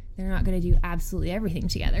 like they're not going to do absolutely everything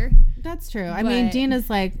together. That's true. I mean, Dean is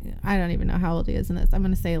like, I don't even know how old he is in this. I'm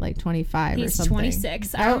going to say like 25 or something. He's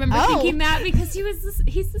 26. I remember thinking that because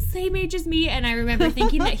he's the same age as me, and I remember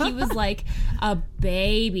thinking that he was like a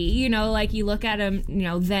baby. You know, like you look at him, you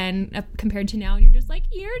know, then compared to now, and you're just like,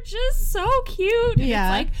 you're just so cute. And it's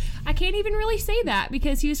like, I can't even really say that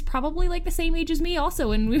because he was probably like the same age as me also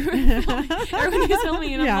when we were filming, or when he was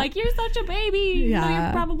filming, and I'm like, you're such a baby. Yeah. You know,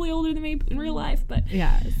 you're probably older than me in real life, but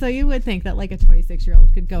so you would think that like a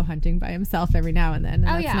 26-year-old could go hunting by himself every now and then, and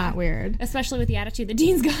that's not weird, especially with the attitude that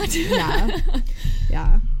Dean's got.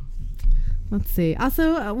 Yeah. Let's see.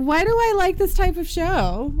 Also, why do I like this type of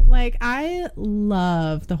show? Like, I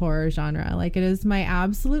love the horror genre. Like, it is my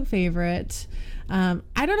absolute favorite. I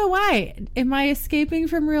don't know why. Am I escaping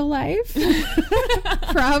from real life?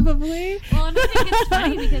 Probably. Well, and I think it's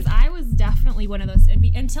funny because I was definitely one of those,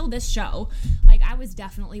 until this show, like, I was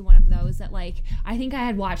definitely one of those that, like, I think I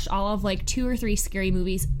had watched all of, like, 2 or 3 scary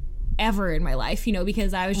movies ever in my life, you know,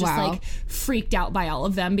 because I was just like freaked out by all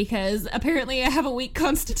of them because apparently I have a weak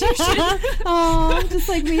constitution. Oh, just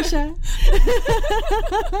like Misha.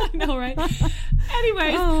 I know, right?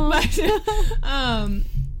 Anyways, but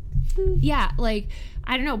yeah, like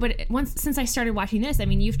I don't know, but since I started watching this, I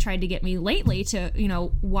mean, you've tried to get me lately to, you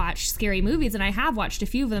know, watch scary movies, and I have watched a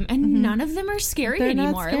few of them, and none of them are scary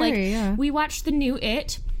anymore. Not scary, we watched the new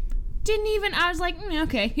It. I was like,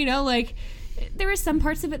 okay, you know, like there were some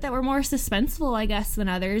parts of it that were more suspenseful, I guess, than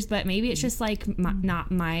others, but maybe it's just like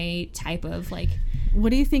not my type of like.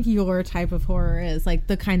 What do you think your type of horror is? Like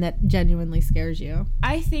the kind that genuinely scares you?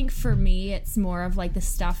 I think for me, it's more of like the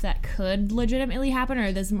stuff that could legitimately happen,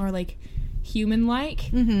 or that's more like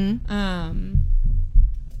human-like.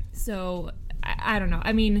 So I don't know.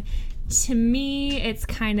 I mean, to me, it's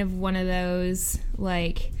kind of one of those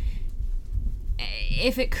like,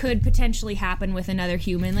 if it could potentially happen with another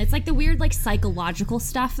human, it's like the weird like psychological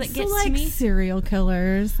stuff that gets like to me. Serial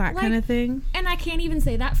killers, that kind of thing. And I can't even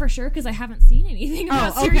say that for sure because I haven't seen anything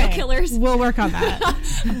about serial killers. We'll work on that.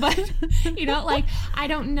 But you know, like I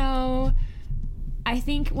don't know. I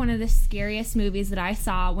think one of the scariest movies that I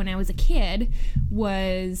saw when I was a kid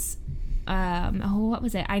was what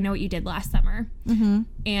was it? I Know What You Did Last Summer. Mm-hmm.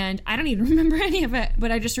 And I don't even remember any of it,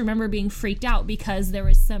 but I just remember being freaked out because there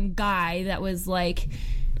was some guy that was like,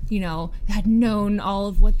 you know, had known all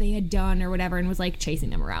of what they had done or whatever and was like chasing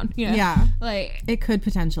them around. You know? Yeah. Like, it could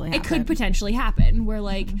potentially happen where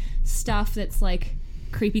like stuff that's like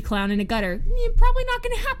creepy clown in a gutter, probably not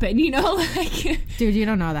gonna happen, you know? Like, dude, you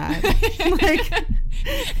don't know that. Like,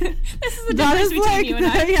 this is the difference between like you and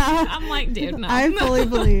I. Yeah. I'm like, dude, no. I fully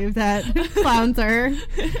believe that clowns are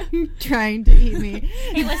trying to eat me.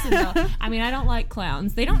 Hey, listen though, I mean, I don't like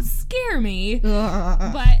clowns. They don't scare me,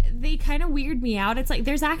 Ugh. but they kind of weird me out. It's like,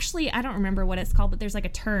 there's actually, I don't remember what it's called, but there's like a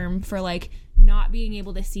term for like not being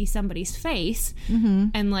able to see somebody's face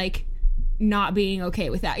and like not being okay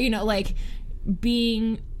with that, you know, like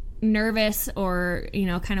being nervous or, you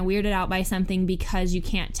know, kind of weirded out by something because you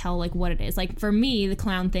can't tell like what it is. Like for me, the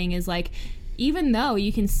clown thing is like, even though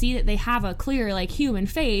you can see that they have a clear like human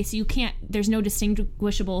face, you can't, there's no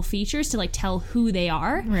distinguishable features to like tell who they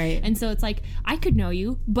are. Right. And so it's like, I could know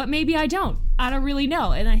you, but maybe I don't really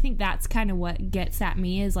know. And I think that's kind of what gets at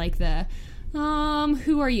me is like the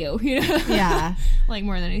who are you? You know? Yeah. Like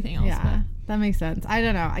more than anything else. Yeah. But. That makes sense. I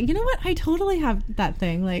don't know. You know what? I totally have that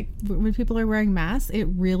thing. Like when people are wearing masks, it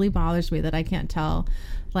really bothers me that I can't tell,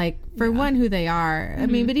 like, for one, who they are. I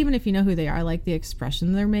mean, but even if you know who they are, like the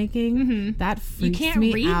expression they're making, that freaks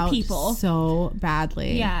me out people so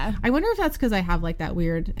badly. Yeah. I wonder if that's because I have like that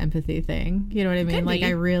weird empathy thing. You know what I mean? Like I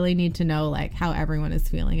really need to know like how everyone is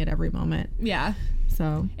feeling at every moment. Yeah.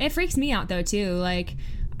 So it freaks me out though too. Like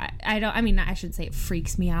I should say it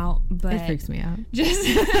freaks me out, but it freaks me out. Just,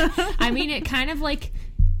 I mean, it kind of like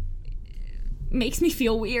makes me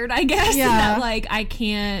feel weird, I guess. Yeah. That like I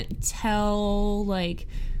can't tell like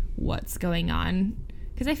what's going on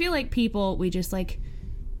because I feel like people we just like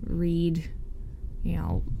read, you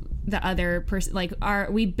know, the other person like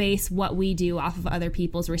we base what we do off of other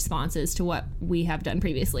people's responses to what we have done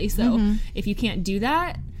previously. So if you can't do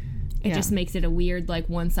that. It just makes it a weird, like,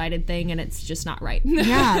 one-sided thing, and it's just not right.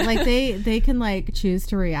 Yeah, like, they can, like, choose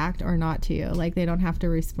to react or not to you. Like, they don't have to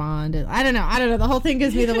respond. I don't know. The whole thing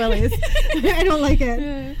gives me the willies. I don't like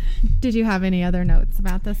it. Did you have any other notes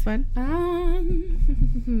about this one?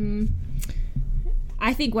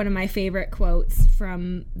 I think one of my favorite quotes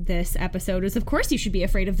from this episode is, of course you should be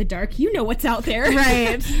afraid of the dark. You know what's out there.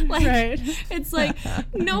 Right. Like, right. It's like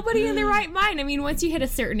nobody in their right mind. I mean, once you hit a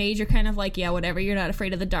certain age, you're kind of like, yeah, whatever. You're not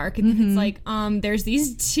afraid of the dark. And then it's like, there's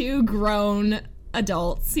these two grown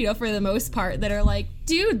adults, you know, for the most part that are like,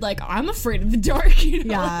 dude, like, I'm afraid of the dark. You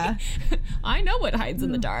know? Yeah. Like, I know what hides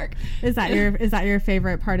in the dark. Is that your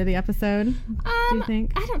favorite part of the episode? Do you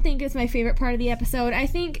think? I don't think it's my favorite part of the episode. I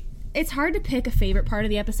think it's hard to pick a favorite part of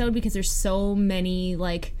the episode because there's so many,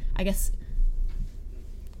 like, I guess,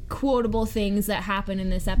 quotable things that happen in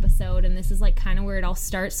this episode, and this is, like, kind of where it all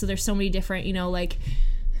starts, so there's so many different, you know, like,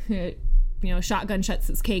 you know, shotgun shuts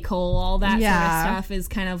its cake-hole, all that sort of stuff is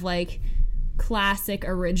kind of, like, classic,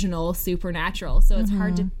 original Supernatural, so it's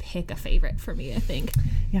hard to pick a favorite for me, I think.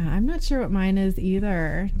 Yeah, I'm not sure what mine is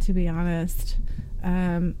either, to be honest.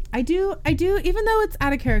 I do, even though it's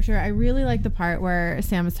out of character, I really like the part where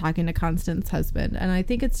Sam is talking to Constance's husband. And I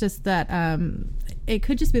think it's just that, it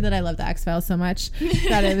could just be that I love the X-Files so much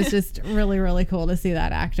that it was just really, really cool to see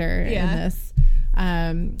that actor in this.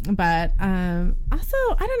 But also,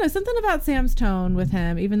 I don't know, something about Sam's tone with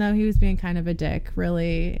him, even though he was being kind of a dick,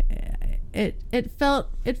 really, it felt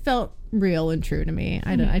real and true to me.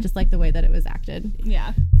 I just like the way that it was acted.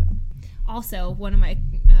 Yeah. So. Also, one of my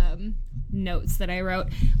notes that I wrote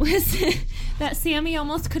was that Sammy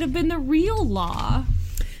almost could have been the real Law.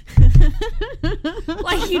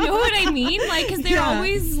 Like, you know what I mean? Like, because they're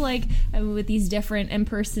always like with these different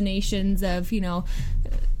impersonations of, you know,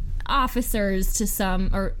 officers to some,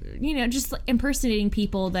 or, you know, just like impersonating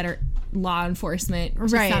people that are law enforcement to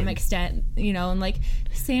some extent, you know, and like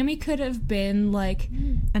Sammy could have been like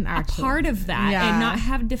a part of that and not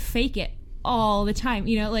have to fake it all the time,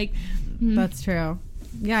 you know, like. That's true.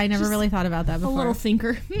 Yeah, I never really thought about that before. A little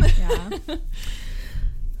thinker. Yeah.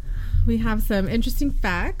 We have some interesting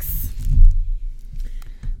facts.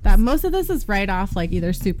 That most of this is right off like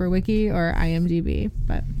either SuperWiki or IMDb,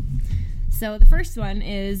 but. So the first one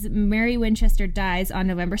is Mary Winchester dies on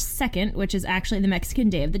November 2nd, which is actually the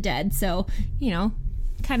Mexican Day of the Dead. So, you know,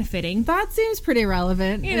 kind of fitting. That seems pretty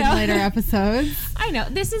relevant in later episodes. I know.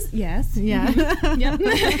 This is, yes. Yeah. Yep.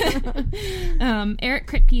 Eric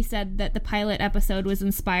Kripke said that the pilot episode was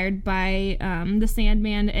inspired by the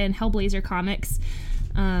Sandman and Hellblazer comics.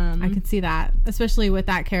 I could see that, especially with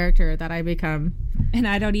that character that I become. and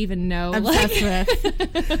I don't even know. Obsessed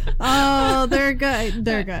with. Oh, they're good.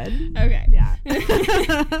 They're good. Okay. Yeah.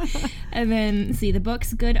 And then see the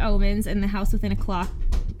books Good Omens and The House with a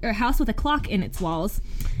Clock in Its Walls.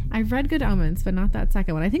 I've read Good Omens, but not that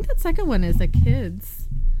second one. I think that second one is a kid's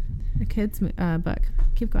book.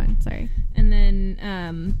 Keep going. Sorry. And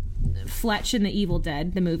then Fletch and the Evil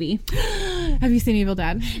Dead, the movie. Have you seen Evil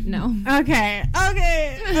Dead? No. Okay.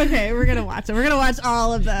 We're gonna watch it. We're gonna watch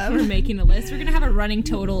all of them. We're making a list. We're gonna have a running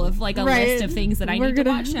total of like a list of things that I need to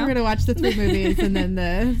watch now. We're gonna watch the 3 movies and then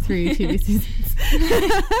the 3 TV seasons.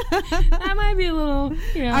 That might be a little,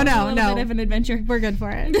 bit of an adventure. We're good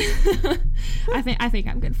for it. I think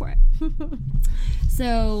I'm good for it.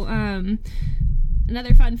 So,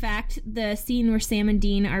 another fun fact, the scene where Sam and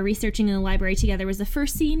Dean are researching in the library together was the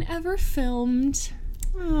first scene ever filmed.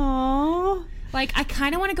 Aww. Like, I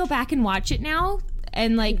kind of want to go back and watch it now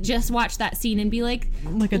and, like, just watch that scene and be like,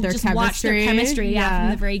 look at their just chemistry. Watch their chemistry from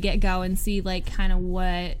the very get-go and see, like, kind of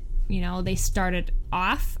what, they started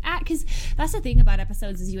off at. Because that's the thing about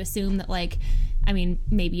episodes is you assume that, like, I mean,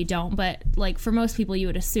 maybe you don't, but, like, for most people, you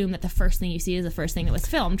would assume that the first thing you see is the first thing that was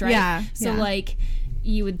filmed, right? Yeah. So, like,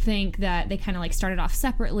 you would think that they kind of, like, started off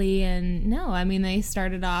separately, and no, I mean, they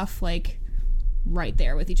started off, like, right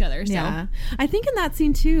there with each other. So. Yeah. I think in that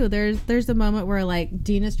scene, too, there's a moment where, like,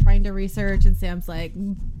 Dean is trying to research, and Sam's, like,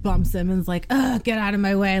 bumps him and's like, ugh, get out of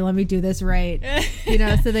my way, let me do this right.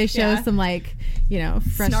 So they show some, like,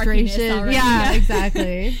 frustration. Already. Yeah,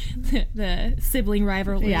 exactly. the sibling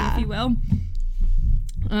rivalry, if you will.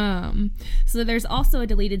 So there's also a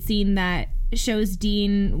deleted scene that shows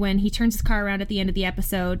Dean when he turns his car around at the end of the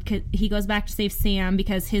episode. He goes back to save Sam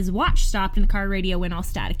because his watch stopped and the car radio went all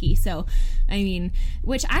staticky. So, I mean,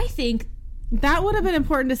 which I think that would have been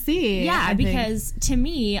important to see. Yeah, because to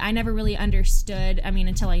me, I never really understood, I mean,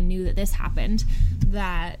 until I knew that this happened,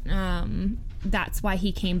 that that's why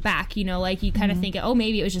he came back. Like you kind of think, oh,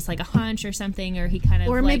 maybe it was just like a hunch or something, or he kind of,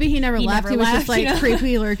 or maybe he never left. He was just like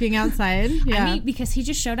creepy lurking outside. Yeah, I mean, because he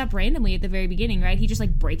just showed up randomly at the very beginning, right? He just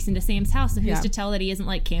like breaks into Sam's house, and who's to tell that he isn't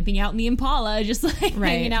like camping out in the Impala, just like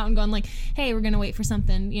hanging out and going like, hey, we're gonna wait for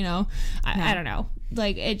something. I don't know.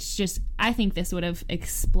 Like, it's just, I think this would have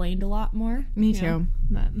explained a lot more. Me too.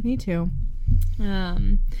 Me too.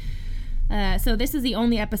 So this is the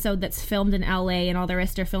only episode that's filmed in LA, and all the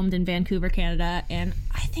rest are filmed in Vancouver, Canada, and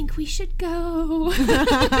I think we should go.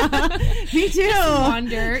 Me too. Just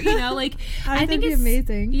wander, I think it's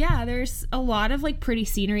amazing. Yeah, there's a lot of like pretty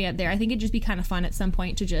scenery up there. I think it'd just be kind of fun at some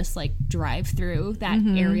point to just like drive through that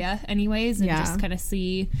area anyways, and just kind of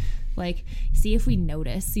see if we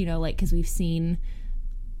notice, because we've seen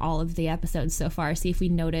all of the episodes so far, see if we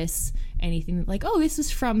notice anything like, oh, this is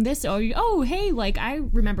from this, oh, hey, like I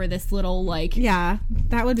remember this little like that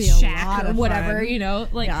would be shack a lot or of whatever fun.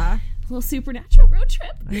 A little supernatural road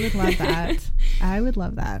trip. I would love that. I would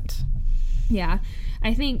love that. Yeah,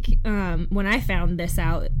 I think when I found this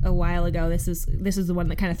out a while ago, this is the one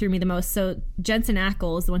that kind of threw me the most. So Jensen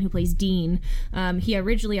Ackles, the one who plays Dean, he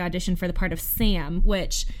originally auditioned for the part of Sam,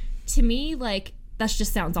 which to me, like, that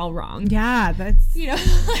just sounds all wrong. Yeah, that's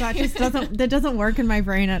that just doesn't work in my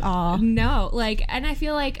brain at all. No, and I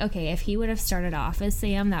feel like, okay, if he would have started off as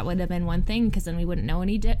Sam, that would have been one thing, because then we wouldn't know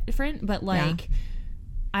any different. But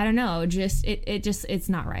I don't know, just it's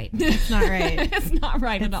not right. It's not right. It's not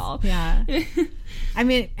right at all. Yeah. I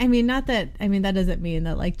mean, that doesn't mean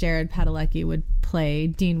that like Jared Padalecki would play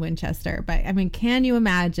Dean Winchester, but I mean, can you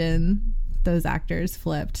imagine those actors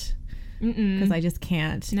flipped? Because I just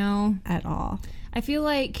can't. No, at all. I feel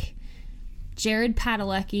like Jared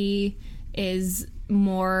Padalecki is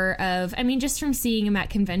more of, I mean, just from seeing him at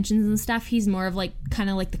conventions and stuff, he's more of like kind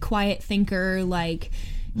of like the quiet thinker. Like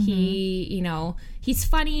he, he's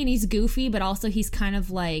funny and he's goofy, but also he's kind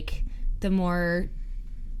of like the more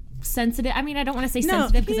sensitive. I mean, I don't want to say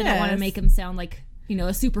sensitive because I don't want to make him sound like,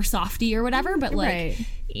 a super softy or whatever, but like,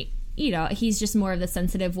 he's just more of the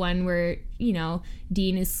sensitive one where,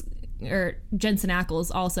 Dean is, or Jensen Ackles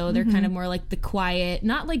also, they're kind of more like the quiet,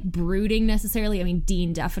 not like brooding necessarily. I mean,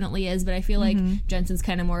 Dean definitely is, but I feel like Jensen's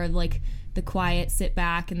kind of more of like the quiet, sit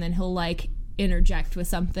back, and then he'll like interject with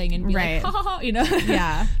something and be like, ha ha ha,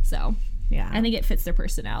 Yeah. So, yeah. I think it fits their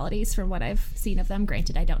personalities from what I've seen of them.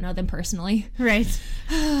 Granted, I don't know them personally. Right.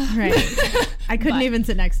 Right. I couldn't even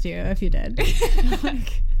sit next to you if you did.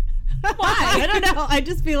 Why? I don't know. I'd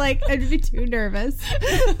just be like, I'd be too nervous.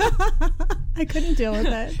 I couldn't deal with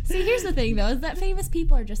it. See, here's the thing, though, is that famous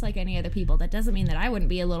people are just like any other people. That doesn't mean that I wouldn't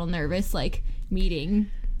be a little nervous, like, meeting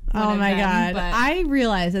Oh of my them, God. but- I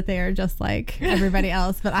realize that they are just like everybody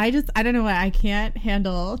else, but I don't know why I can't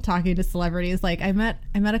handle talking to celebrities. Like I met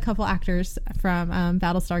a couple actors from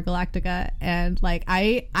Battlestar Galactica, and like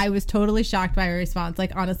I was totally shocked by her response.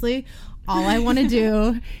 Like honestly, all I want to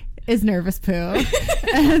do is nervous poo.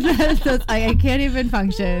 And that's like I can't even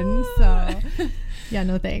function. So yeah,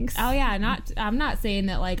 no thanks. Oh yeah, I'm not saying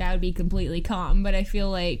that like I would be completely calm, but I feel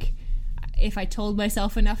like if I told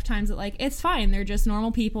myself enough times that like it's fine, they're just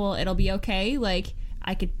normal people, it'll be okay, like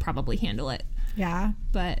I could probably handle it. Yeah.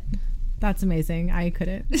 But that's amazing. I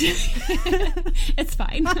couldn't. It's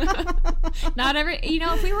fine. Not every,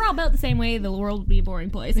 if we were all built the same way, the world would be a boring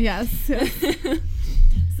place. Yes.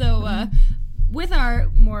 So with our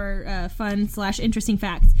more fun / interesting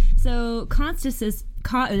facts, so Constance's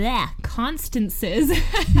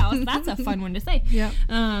house, that's a fun one to say. Yeah.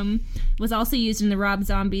 Was also used in the Rob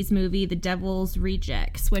Zombie's movie The Devil's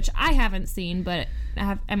Rejects, which I haven't seen, but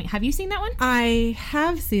have you seen that one? I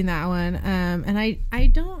have seen that one, and I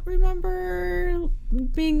don't remember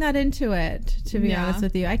being that into it, to be honest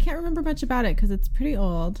with you. I can't remember much about it because it's pretty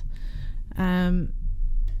old.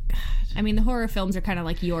 I mean, the horror films are kind of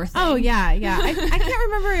like your thing. Oh yeah. I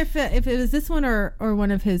can't remember if it was this one or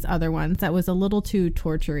one of his other ones that was a little too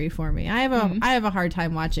torture-y for me. I have a hard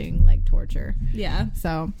time watching like torture. Yeah.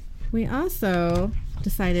 So we also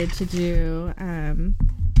decided to do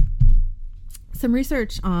some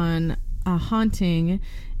research on a haunting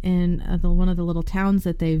in one of the little towns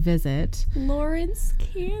that they visit. Lawrence,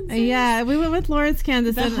 Kansas. Yeah, we went with Lawrence,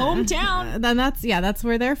 Kansas. The hometown. Then that's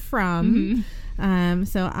where they're from. Mm-hmm.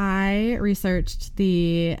 So I researched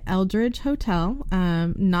the Eldridge Hotel,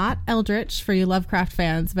 not Eldritch for you Lovecraft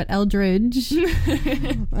fans, but Eldridge.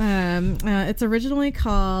 It's originally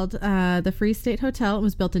called the Free State Hotel. It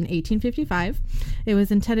was built in 1855. It was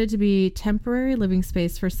intended to be temporary living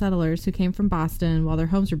space for settlers who came from Boston while their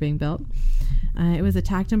homes were being built. It was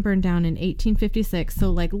attacked and burned down in 1856, so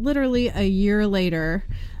like literally a year later,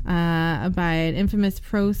 by an infamous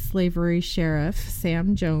pro-slavery sheriff,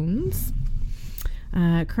 Sam Jones.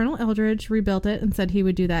 Colonel Eldridge rebuilt it and said he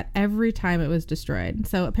would do that every time it was destroyed.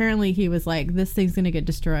 So apparently he was like, this thing's going to get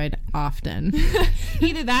destroyed often.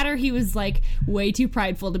 Either that or he was like way too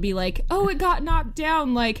prideful to be like, oh, it got knocked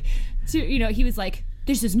down. Like, he was like,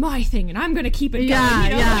 this is my thing and I'm going to keep it going.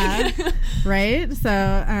 Yeah. Right? So,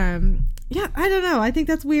 yeah, I don't know. I think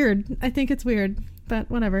that's weird. I think it's weird. But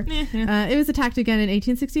whatever. It was attacked again in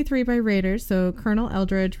 1863 by raiders, so Colonel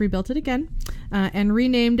Eldridge rebuilt it again and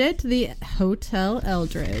renamed it the Hotel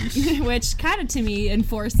Eldridge. Which kind of, to me,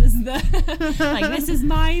 enforces the, like, this is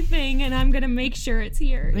my thing, and I'm going to make sure it's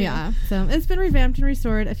here. Yeah, so it's been revamped and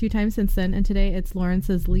restored a few times since then, and today it's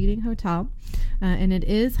Lawrence's leading hotel, and it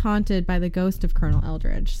is haunted by the ghost of Colonel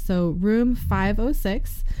Eldridge. So room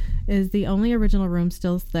 506 is the only original room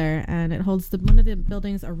still there, and it holds one of the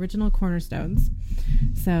building's original cornerstones.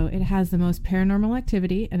 So it has the most paranormal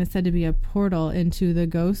activity, and it's said to be a portal into the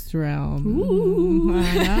ghost realm. Ooh.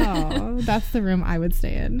 I know. That's the room I would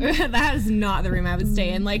stay in. That is not the room I would stay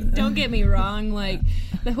in. Like, don't get me wrong. Like,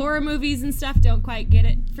 the horror movies and stuff don't quite get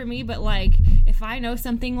it for me, but like, if I know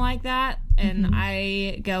something like that and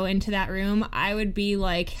I go into that room, I would be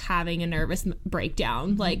like having a nervous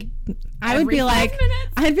breakdown. Like, I'd be like,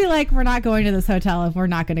 we're not going to this hotel if we're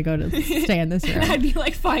not going to go to stay in this room. I'd be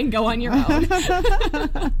like, fine, go on your own.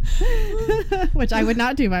 Which I would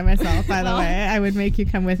not do by myself, by the way. I would make you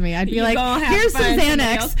come with me. I'd be like, here's some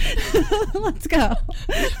Xanax. Let's go.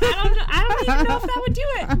 I don't even know if that would do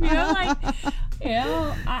it.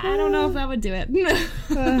 I don't know if that would do it.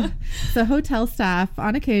 So hotel staff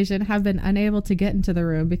on occasion have been unable to get into the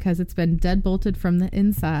room because it's been deadbolted from the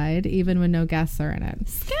inside, even when no guests are in it.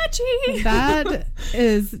 Sketchy. That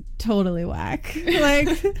is totally whack. Like,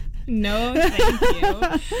 no, thank you.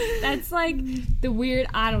 That's like the weird,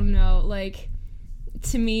 I don't know, like,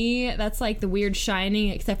 to me, that's like the weird Shining,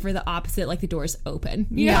 except for the opposite, like the doors open.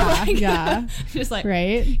 You know? Like, yeah. Just like,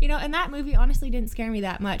 right. And that movie honestly didn't scare me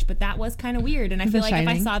that much, but that was kind of weird. And I feel like Shining,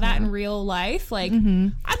 if I saw that in real life, like, I'd be more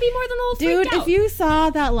than a little freaked out. Dude, if you saw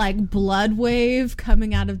that like blood wave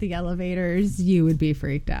coming out of the elevators, you would be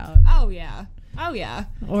freaked out. Oh, yeah. Oh, yeah.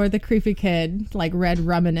 Or the creepy kid, like red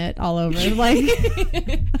rumming it all over. Like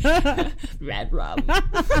red rum.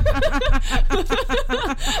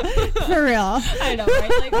 For real. I know, right?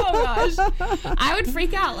 Like, oh gosh. I would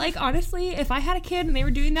freak out. Like, honestly, if I had a kid and they were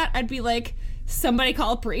doing that, I'd be like somebody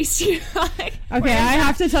call a priest. Like, okay, I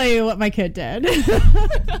have to tell you what my kid did.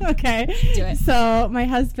 Okay. Do it. So my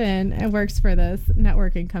husband works for this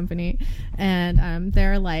networking company, and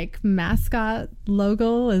their like mascot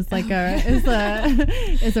logo is like a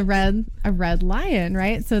red lion,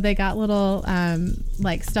 right? So they got little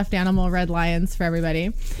like stuffed animal red lions for everybody.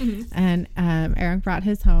 Mm-hmm. And Eric brought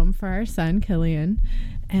his home for our son Killian,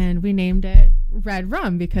 and we named it Red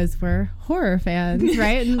Rum because we're horror fans,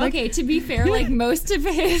 right? And okay, to be fair, like most of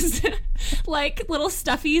his like little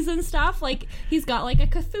stuffies and stuff, like he's got like a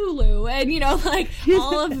Cthulhu and like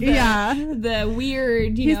all of the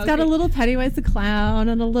weird, he's got a little Pennywise the Clown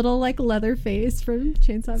and a little like Leatherface from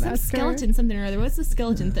Chainsaw Massacre. Skeleton something or other. What's the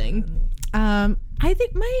skeleton thing? I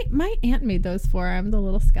think my aunt made those for him, the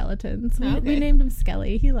little skeletons. We named him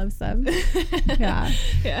Skelly. He loves them. Yeah.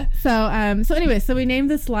 Yeah. So anyway, so we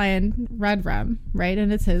named this lion Red Rum, right?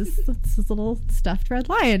 And it's his little stuffed red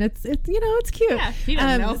lion. It's it's cute. Yeah, he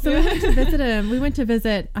doesn't know. So we went to visit him. We went to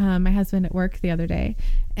visit my husband at work the other day,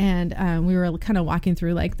 and we were kind of walking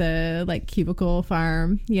through like the cubicle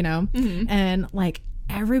farm, mm-hmm. and like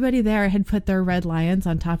everybody there had put their red lions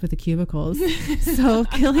on top of the cubicles. So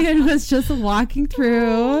Killian was just walking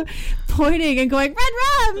through, pointing and going, Red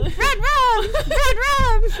Rum, Red Rum, Red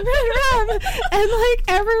Rum, Red Rum. And like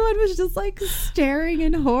everyone was just like staring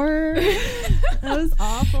in horror. That was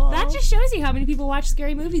awful. That just shows you how many people watch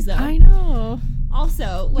scary movies though. I know.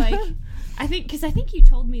 Also, like, I think you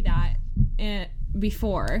told me that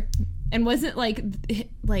before, and wasn't like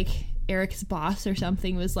Eric's boss or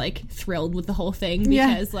something was like thrilled with the whole thing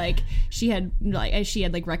because like she had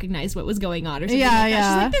recognized what was going on or something like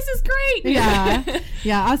that. She's like, this is great.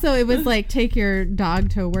 Yeah. Also, it was like take your dog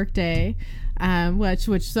to a work day.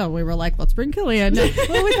 So we were like, let's bring Killian.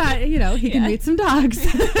 Well, we thought, he can meet some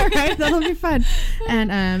dogs, right? That'll be fun.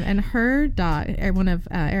 And her dog, one of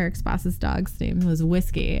Eric's boss's dogs' name was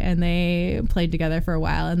Whiskey, and they played together for a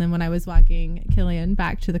while. And then when I was walking Killian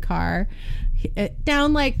back to the car,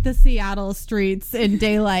 down like the Seattle streets in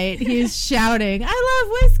daylight, he's shouting, "I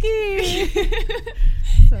love whiskey!"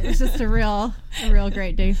 So it was just a real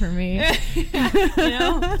great day for me.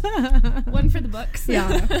 One for the books.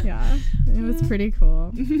 Yeah, it was pretty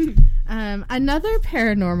cool. Another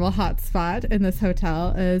paranormal hotspot in this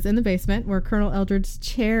hotel is in the basement where Colonel Eldred's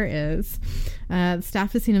chair is. The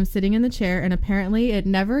staff has seen him sitting in the chair, and apparently it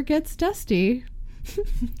never gets dusty.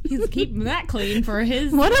 He's keeping that clean for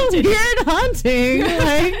his. What a weird haunting!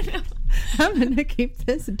 Like, I'm gonna keep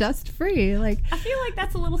this dust free. Like, I feel like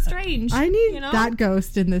that's a little strange. I need that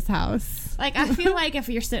ghost in this house. Like, I feel like if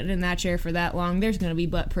you're sitting in that chair for that long, there's gonna be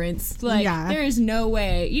butt prints. Like, there is no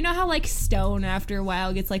way. You know how like stone after a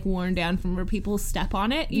while gets like worn down from where people step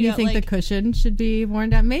on it. You think the cushion should be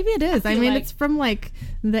worn down? Maybe it is. I mean, it's from like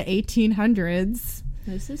the 1800s.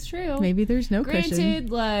 This is true. Maybe there's no cushion.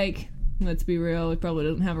 Granted, like, let's be real, it probably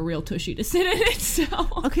doesn't have a real tushy to sit in it, so.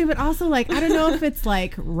 Okay, but also, like, I don't know if it's,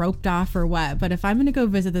 like, roped off or what, but if I'm going to go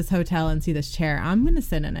visit this hotel and see this chair, I'm going to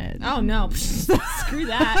sit in it. Oh, no. Screw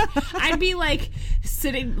that. I'd be, like,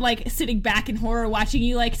 sitting back in horror watching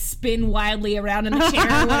you, like, spin wildly around in the chair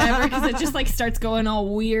or whatever, because it just, like, starts going all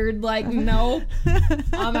weird, like, no,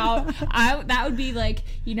 I'm out. That would be, like,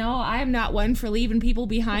 I'm not one for leaving people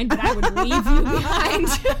behind, but I would leave you behind.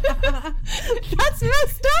 That's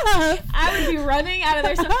messed up. I would be running out of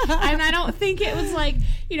there, and I don't think it was like,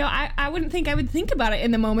 I wouldn't think I would think about it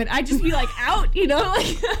in the moment. I'd just be like out,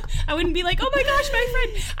 like I wouldn't be like, oh my gosh, my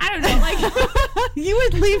friend. I don't know, like you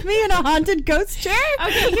would leave me in a haunted ghost chair?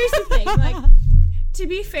 Okay, here's the thing, like, to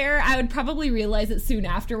be fair, I would probably realize it soon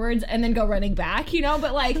afterwards and then go running back,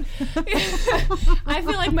 but like I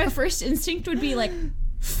feel like my first instinct would be like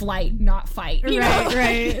flight, not fight.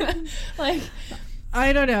 Right. Like,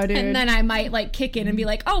 I don't know, dude. And then I might like kick in and be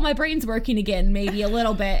like, oh, my brain's working again, maybe a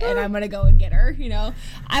little bit, and I'm gonna go and get her.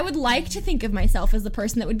 I would like to think of myself as the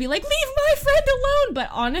person that would be like, leave my friend alone. But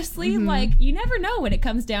honestly, like, you never know when it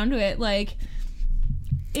comes down to it. Like,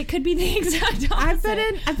 it could be the exact opposite.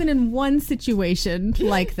 I've been in one situation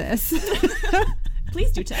like this.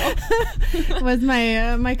 Please do tell. Was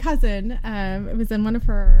my cousin. It was in one of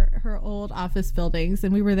her old office buildings,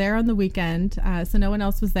 and we were there on the weekend, so no one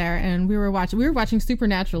else was there, and we were watching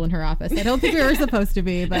Supernatural in her office. I don't think we were supposed to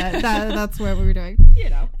be, but that's what we were doing.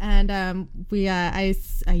 And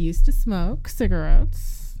I used to smoke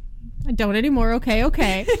cigarettes. I don't anymore. Okay.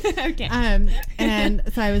 Okay. And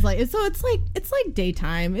so I was like, it's like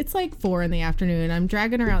daytime. It's like 4 p.m. I'm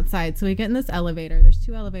dragging her outside. So we get in this elevator. There's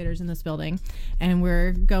 2 elevators in this building, and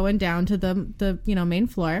we're going down to the main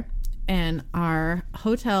floor. and our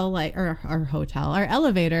hotel, like, or our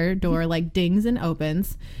elevator door, like, dings and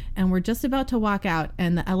opens, and we're just about to walk out,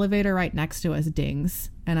 and the elevator right next to us dings,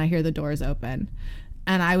 and I hear the doors open,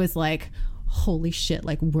 and I was like, holy shit,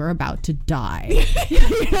 like, we're about to die.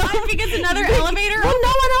 Because another elevator. Well, no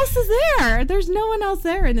one else is there. There's no one else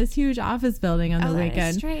there in this huge office building on the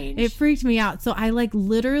weekend. Strange. It freaked me out. So I like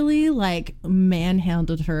literally like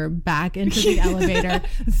manhandled her back into the elevator,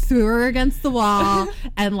 threw her against the wall,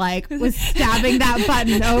 and like was stabbing that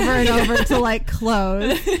button over and over to like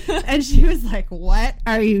close. And she was like, "What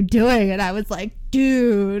are you doing?" And I was like,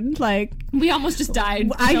 "Dude, like, we almost just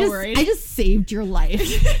died. I worried. just saved your life."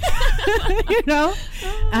 You know?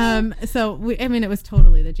 So it was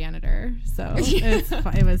totally the janitor. So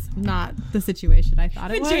it was not the situation I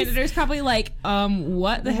thought it was. The janitor's probably like,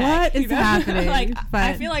 what the What heck? is happening? Like,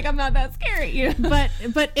 I feel like I'm not that scary. You know?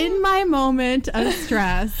 But in my moment of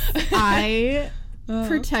stress, I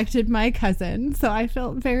protected my cousin. So I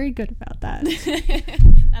felt very good about that.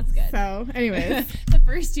 That's good. So, anyways. The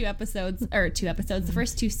first the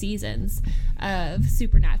first 2 seasons of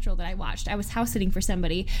Supernatural that I watched, I was house sitting for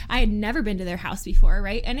somebody. I had never been to their house before,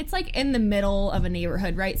 right? And it's like in the middle of a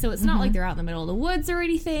neighborhood, right? So it's not like they're out in the middle of the woods or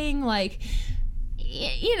anything. Like,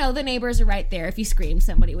 you know, the neighbors are right there. If you scream,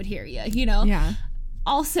 somebody would hear you, you know? Yeah.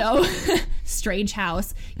 Also, strange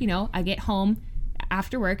house. You know, I get home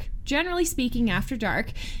after work, generally speaking after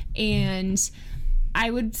dark, and I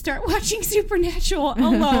would start watching Supernatural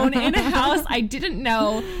alone in a house I didn't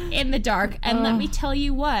know in the dark. And let me tell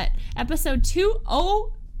you what, episode 2,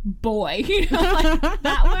 oh boy, you know, like,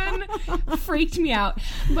 that one freaked me out.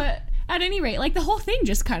 But at any rate, like, the whole thing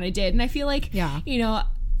just kind of did. And I feel like, you know,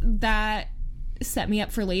 that set me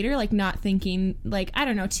up for later, like, not thinking, like, I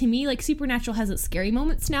don't know, to me, like, Supernatural has its scary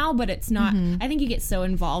moments now, but it's not, I think you get so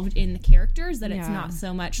involved in the characters that it's not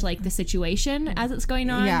so much like the situation as it's going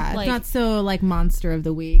on. Yeah, like, it's not so like monster of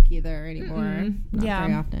the week either anymore. Not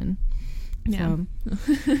very often. Yeah.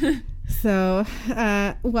 So,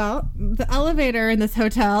 well, the elevator in this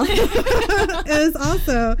hotel is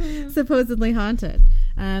also supposedly haunted.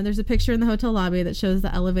 There's a picture in the hotel lobby that shows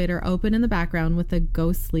the elevator open in the background with a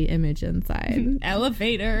ghostly image inside.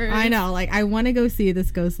 Elevator. I know. Like, I want to go see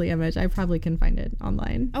this ghostly image. I probably can find it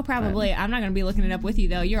online. Oh, probably. I'm not going to be looking it up with you,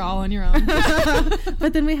 though. You're all on your own.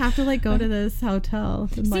 But then we have to, like, go to this hotel.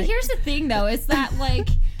 And, see, here's the thing, though, is that, like,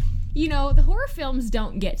 you know, the horror films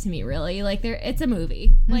don't get to me, really. Like, it's a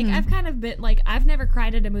movie. Like, I've kind of been, like, I've never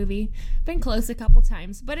cried at a movie. Been close a couple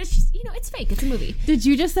times. But it's just, you know, it's fake. It's a movie. Did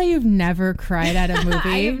you just say you've never cried at a movie?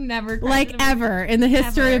 I have never cried like, at a movie. ever. In the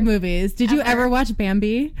history of movies. Did you ever watch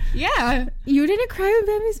Bambi? Yeah. You didn't cry when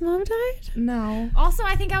Bambi's mom died? No. Also,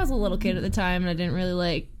 I think I was a little kid at the time, and I didn't really,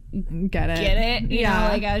 like, get it. You know,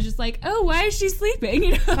 like, I was just like, oh, why is she sleeping?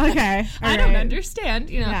 You know? Okay. I don't understand,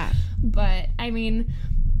 you know. Yeah. But, I mean,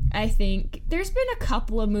 I think there's been a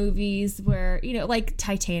couple of movies where, you know, like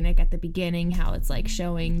Titanic at the beginning, how it's like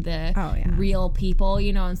showing the real people,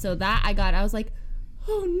 you know, and so that I was like,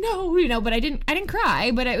 oh no, you know, but I didn't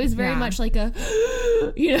cry, but it was very much like a,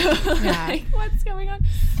 you know, like, what's going on?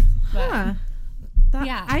 But,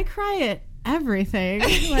 I cry at everything.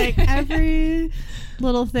 Like, every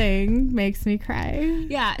little thing makes me cry.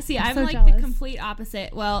 Yeah, see, I'm so like jealous. the complete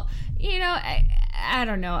opposite. Well, you know, I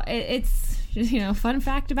don't know. It's just, you know, fun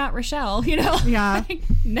fact about Rochelle, you know, like,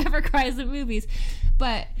 never cries at movies.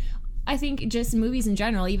 But I think just movies in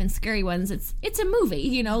general, even scary ones, it's a movie,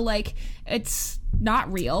 you know, like, it's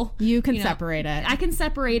not real. You can separate it. I can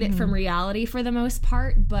separate it from reality for the most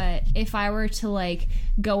part, but if I were to, like,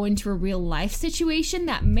 go into a real life situation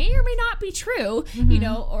that may or may not be true, you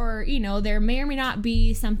know, or, you know, there may or may not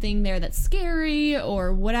be something there that's scary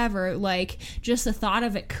or whatever, like, just the thought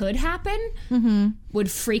of it could happen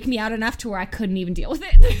would freak me out enough to where I couldn't even deal with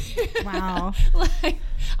it. Wow. Like,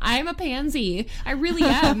 I'm a pansy. I really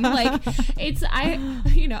am. Like,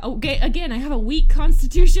 you know, again, I have a weak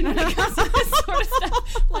constitution when it comes to this sort of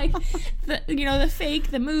stuff. Like, you know, the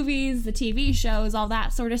fake, the movies, the TV shows, all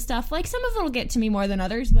that sort of stuff. Like, some of it will get to me more than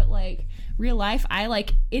others, but, like, real life, I,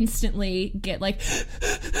 like, instantly get, like,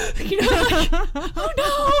 you know, like, oh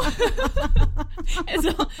no.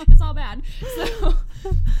 It's all bad. So,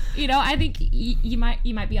 you know, I think you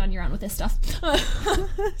might be on your own with this stuff.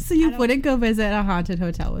 So you wouldn't go visit a haunted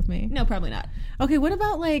hotel with me? No, probably not. Okay, what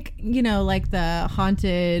about, like, you know, like the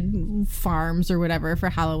haunted farms or whatever for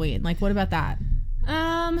Halloween? Like, what about that?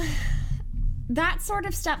 That sort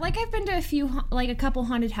of stuff. Like, I've been to a couple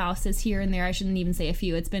haunted houses here and there. I shouldn't even say a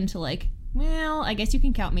few. It's been to, like, well, I guess you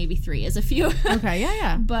can count maybe 3 as a few. Okay,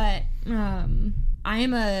 yeah. But,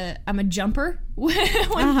 I'm a jumper when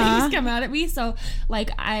things come out at me. So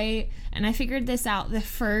like I figured this out the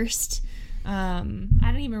first, I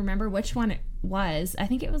don't even remember which one it was. I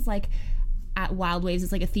think it was like at Wild Waves.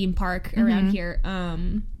 It's like a theme park around here.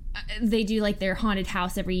 They do like their haunted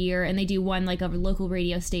house every year, and they do one like a local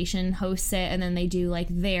radio station hosts it, and then they do like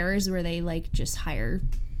theirs where they like just hire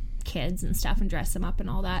kids and stuff and dress them up and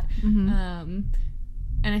all that.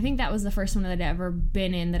 And I think that was the first one that I'd ever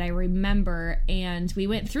been in that I remember, and we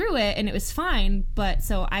went through it and it was fine. But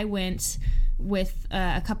so I went with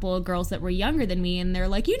a couple of girls that were younger than me, and they're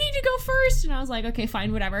like, you need to go first, and I was like, okay,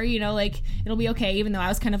 fine, whatever, you know, like it'll be okay, even though I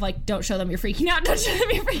was kind of like, don't show them you're freaking out, don't show them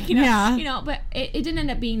you're freaking out, you know. But it didn't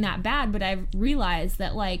end up being that bad. But I've realized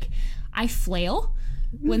that like I flail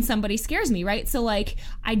when somebody scares me, right? So like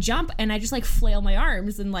I jump and I just like flail my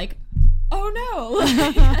arms and like, oh no.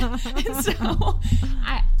 And so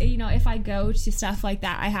I, you know, if I go to stuff like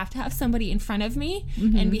that, I have to have somebody in front of me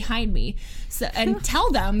and behind me, so and tell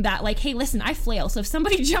them that like, hey, listen, I flail, so if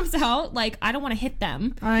somebody jumps out, like I don't want to hit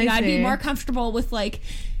them. I'd be more comfortable with like,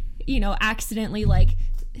 you know, accidentally like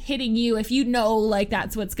hitting you if you know like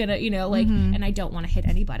that's what's gonna, you know, like, and I don't want to hit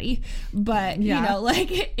anybody, but you know,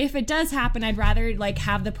 like if it does happen, I'd rather like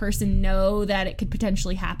have the person know that it could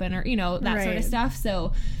potentially happen, or you know, that sort of stuff.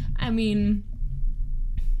 So I mean,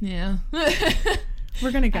 yeah.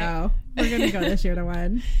 We're gonna go this year to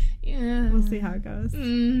one. Yeah, we'll see how it goes. I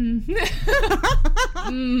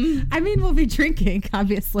mean, we'll be drinking,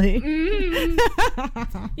 obviously.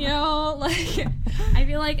 You know, like I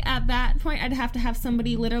feel like at that point I'd have to have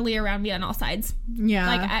somebody literally around me on all sides.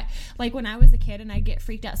 Yeah, like when I was a kid and I'd get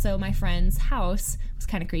freaked out. So my friend's house was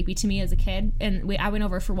kind of creepy to me as a kid, and I went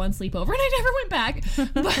over for one sleepover and I never went back.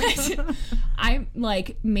 But I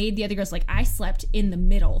like made the other girls, like I slept in the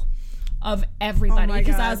middle of everybody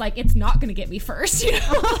because I was like, it's not gonna get me first, you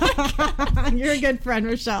know. Like, you're a good friend,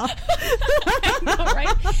 Rochelle. I know,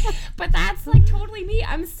 right? But that's like totally me.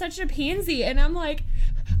 I'm such a pansy, and I'm like,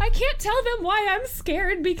 I can't tell them why I'm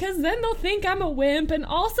scared, because then they'll think I'm a wimp, and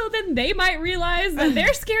also then they might realize that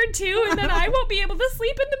they're scared too, and then I won't be able to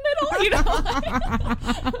sleep in the middle, you know.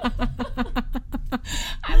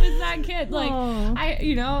 I was that kid, like I,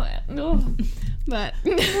 you know, but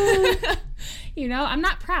you know, I'm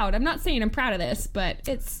not proud. I'm not saying I'm proud of this, but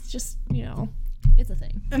it's just, you know, it's a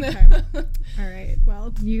thing. Okay. All right.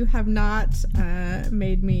 Well, you have not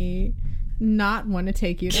made me not want to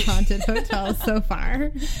take you to haunted hotels so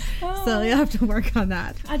far. So you'll have to work on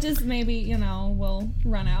that. I just maybe, you know, we'll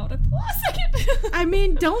run out at the last second. I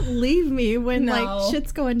mean, don't leave me when like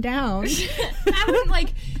shit's going down. I wouldn't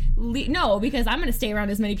like no, because I'm going to stay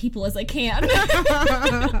around as many people as I can.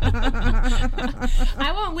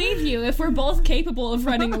 I won't leave you if we're both capable of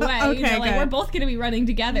running away. Okay, you know, like we're both going to be running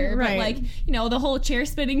together. Right. But like, you know, the whole chair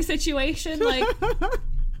spinning situation, like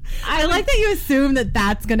I like that you assume that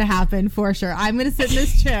that's going to happen for sure. I'm going to sit in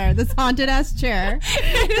this chair, this haunted ass chair, and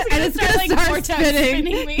it's going to start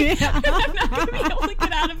spinning me. Yeah. I'm not going to be able to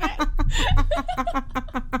get out of it.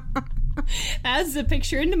 That's a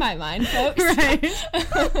picture into my mind, folks. Right.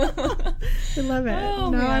 I love it.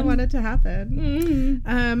 I want it to happen.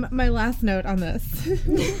 My last note on this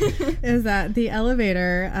is that the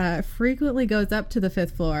elevator frequently goes up to the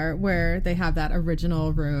 5th floor where they have that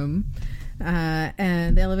original room.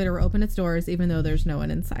 And the elevator will open its doors even though there's no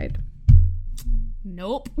one inside.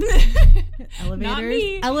 Nope.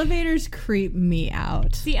 Elevators creep me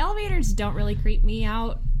out. The elevators don't really creep me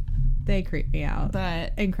out. They creep me out,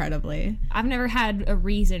 but incredibly. I've never had a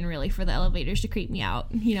reason really for the elevators to creep me out,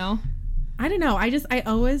 you know? I don't know. I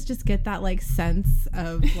always just get that like sense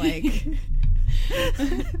of like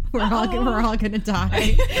we're all gonna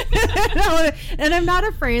die. And I'm not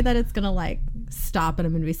afraid that it's gonna like stop and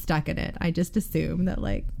I'm gonna be stuck in it. I just assume that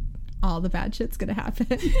like all the bad shit's gonna happen.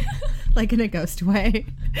 Like in a ghost way.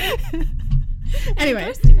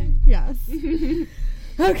 Anyway. Yes.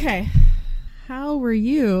 Okay. How were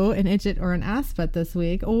you an Idjit or an Aspet this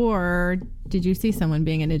week? Or did you see someone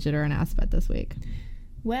being an Idjit or an Aspet this week?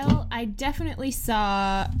 Well, I definitely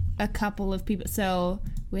saw a couple of people. So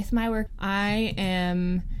with my work, I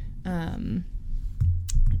am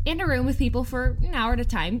in a room with people for an hour at a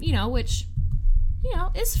time, you know, which, you know,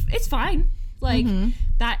 it's fine. Like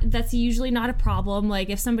that's usually not a problem. Like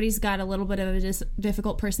if somebody's got a little bit of a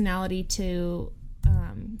difficult personality to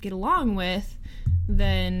get along with,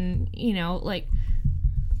 then, you know, like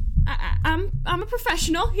I'm a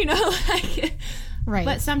professional, you know, like, right.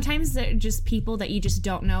 But sometimes they're just people that you just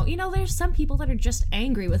don't know. You know, there's some people that are just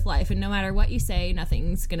angry with life, and no matter what you say,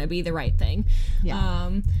 nothing's gonna be the right thing.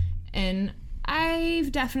 Yeah. And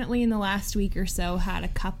I've definitely in the last week or so had a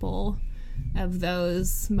couple of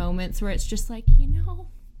those moments where it's just like,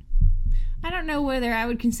 I don't know whether I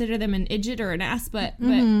would consider them an idjit or an ass butt,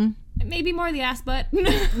 but maybe more the ass butt.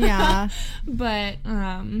 Yeah. But,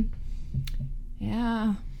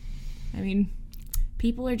 yeah. I mean,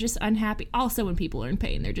 people are just unhappy. Also, when people are in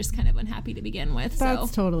pain, they're just kind of unhappy to begin with. That's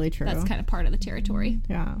so totally true. That's kind of part of the territory.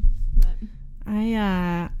 Yeah. But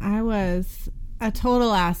I was a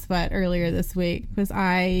total ass butt earlier this week because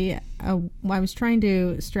I was trying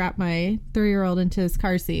to strap my 3-year-old into his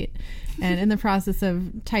car seat, and in the process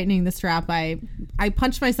of tightening the strap, I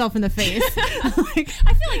punched myself in the face. I feel like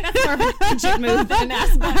that's more of an idjit move than an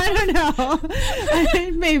ass butt. I don't know.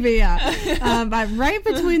 Maybe, yeah. But right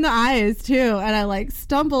between the eyes too, and I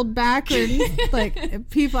stumbled backwards.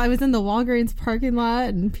 I was in the Walgreens parking lot,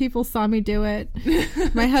 and people saw me do it.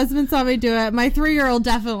 My husband saw me do it. My 3-year-old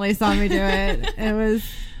definitely saw me do it. It was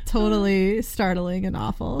totally startling and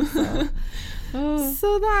awful. So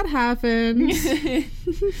that happened.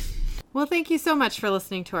 Well, thank you so much for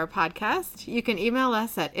listening to our podcast. You can email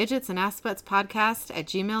us at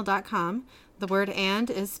idjitsandassbutspodcast@gmail.com. The word "and"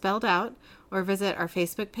 is spelled out. Or visit our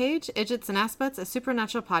Facebook page, Idjits and Ass Butts, a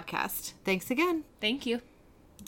Supernatural podcast. Thanks again. Thank you.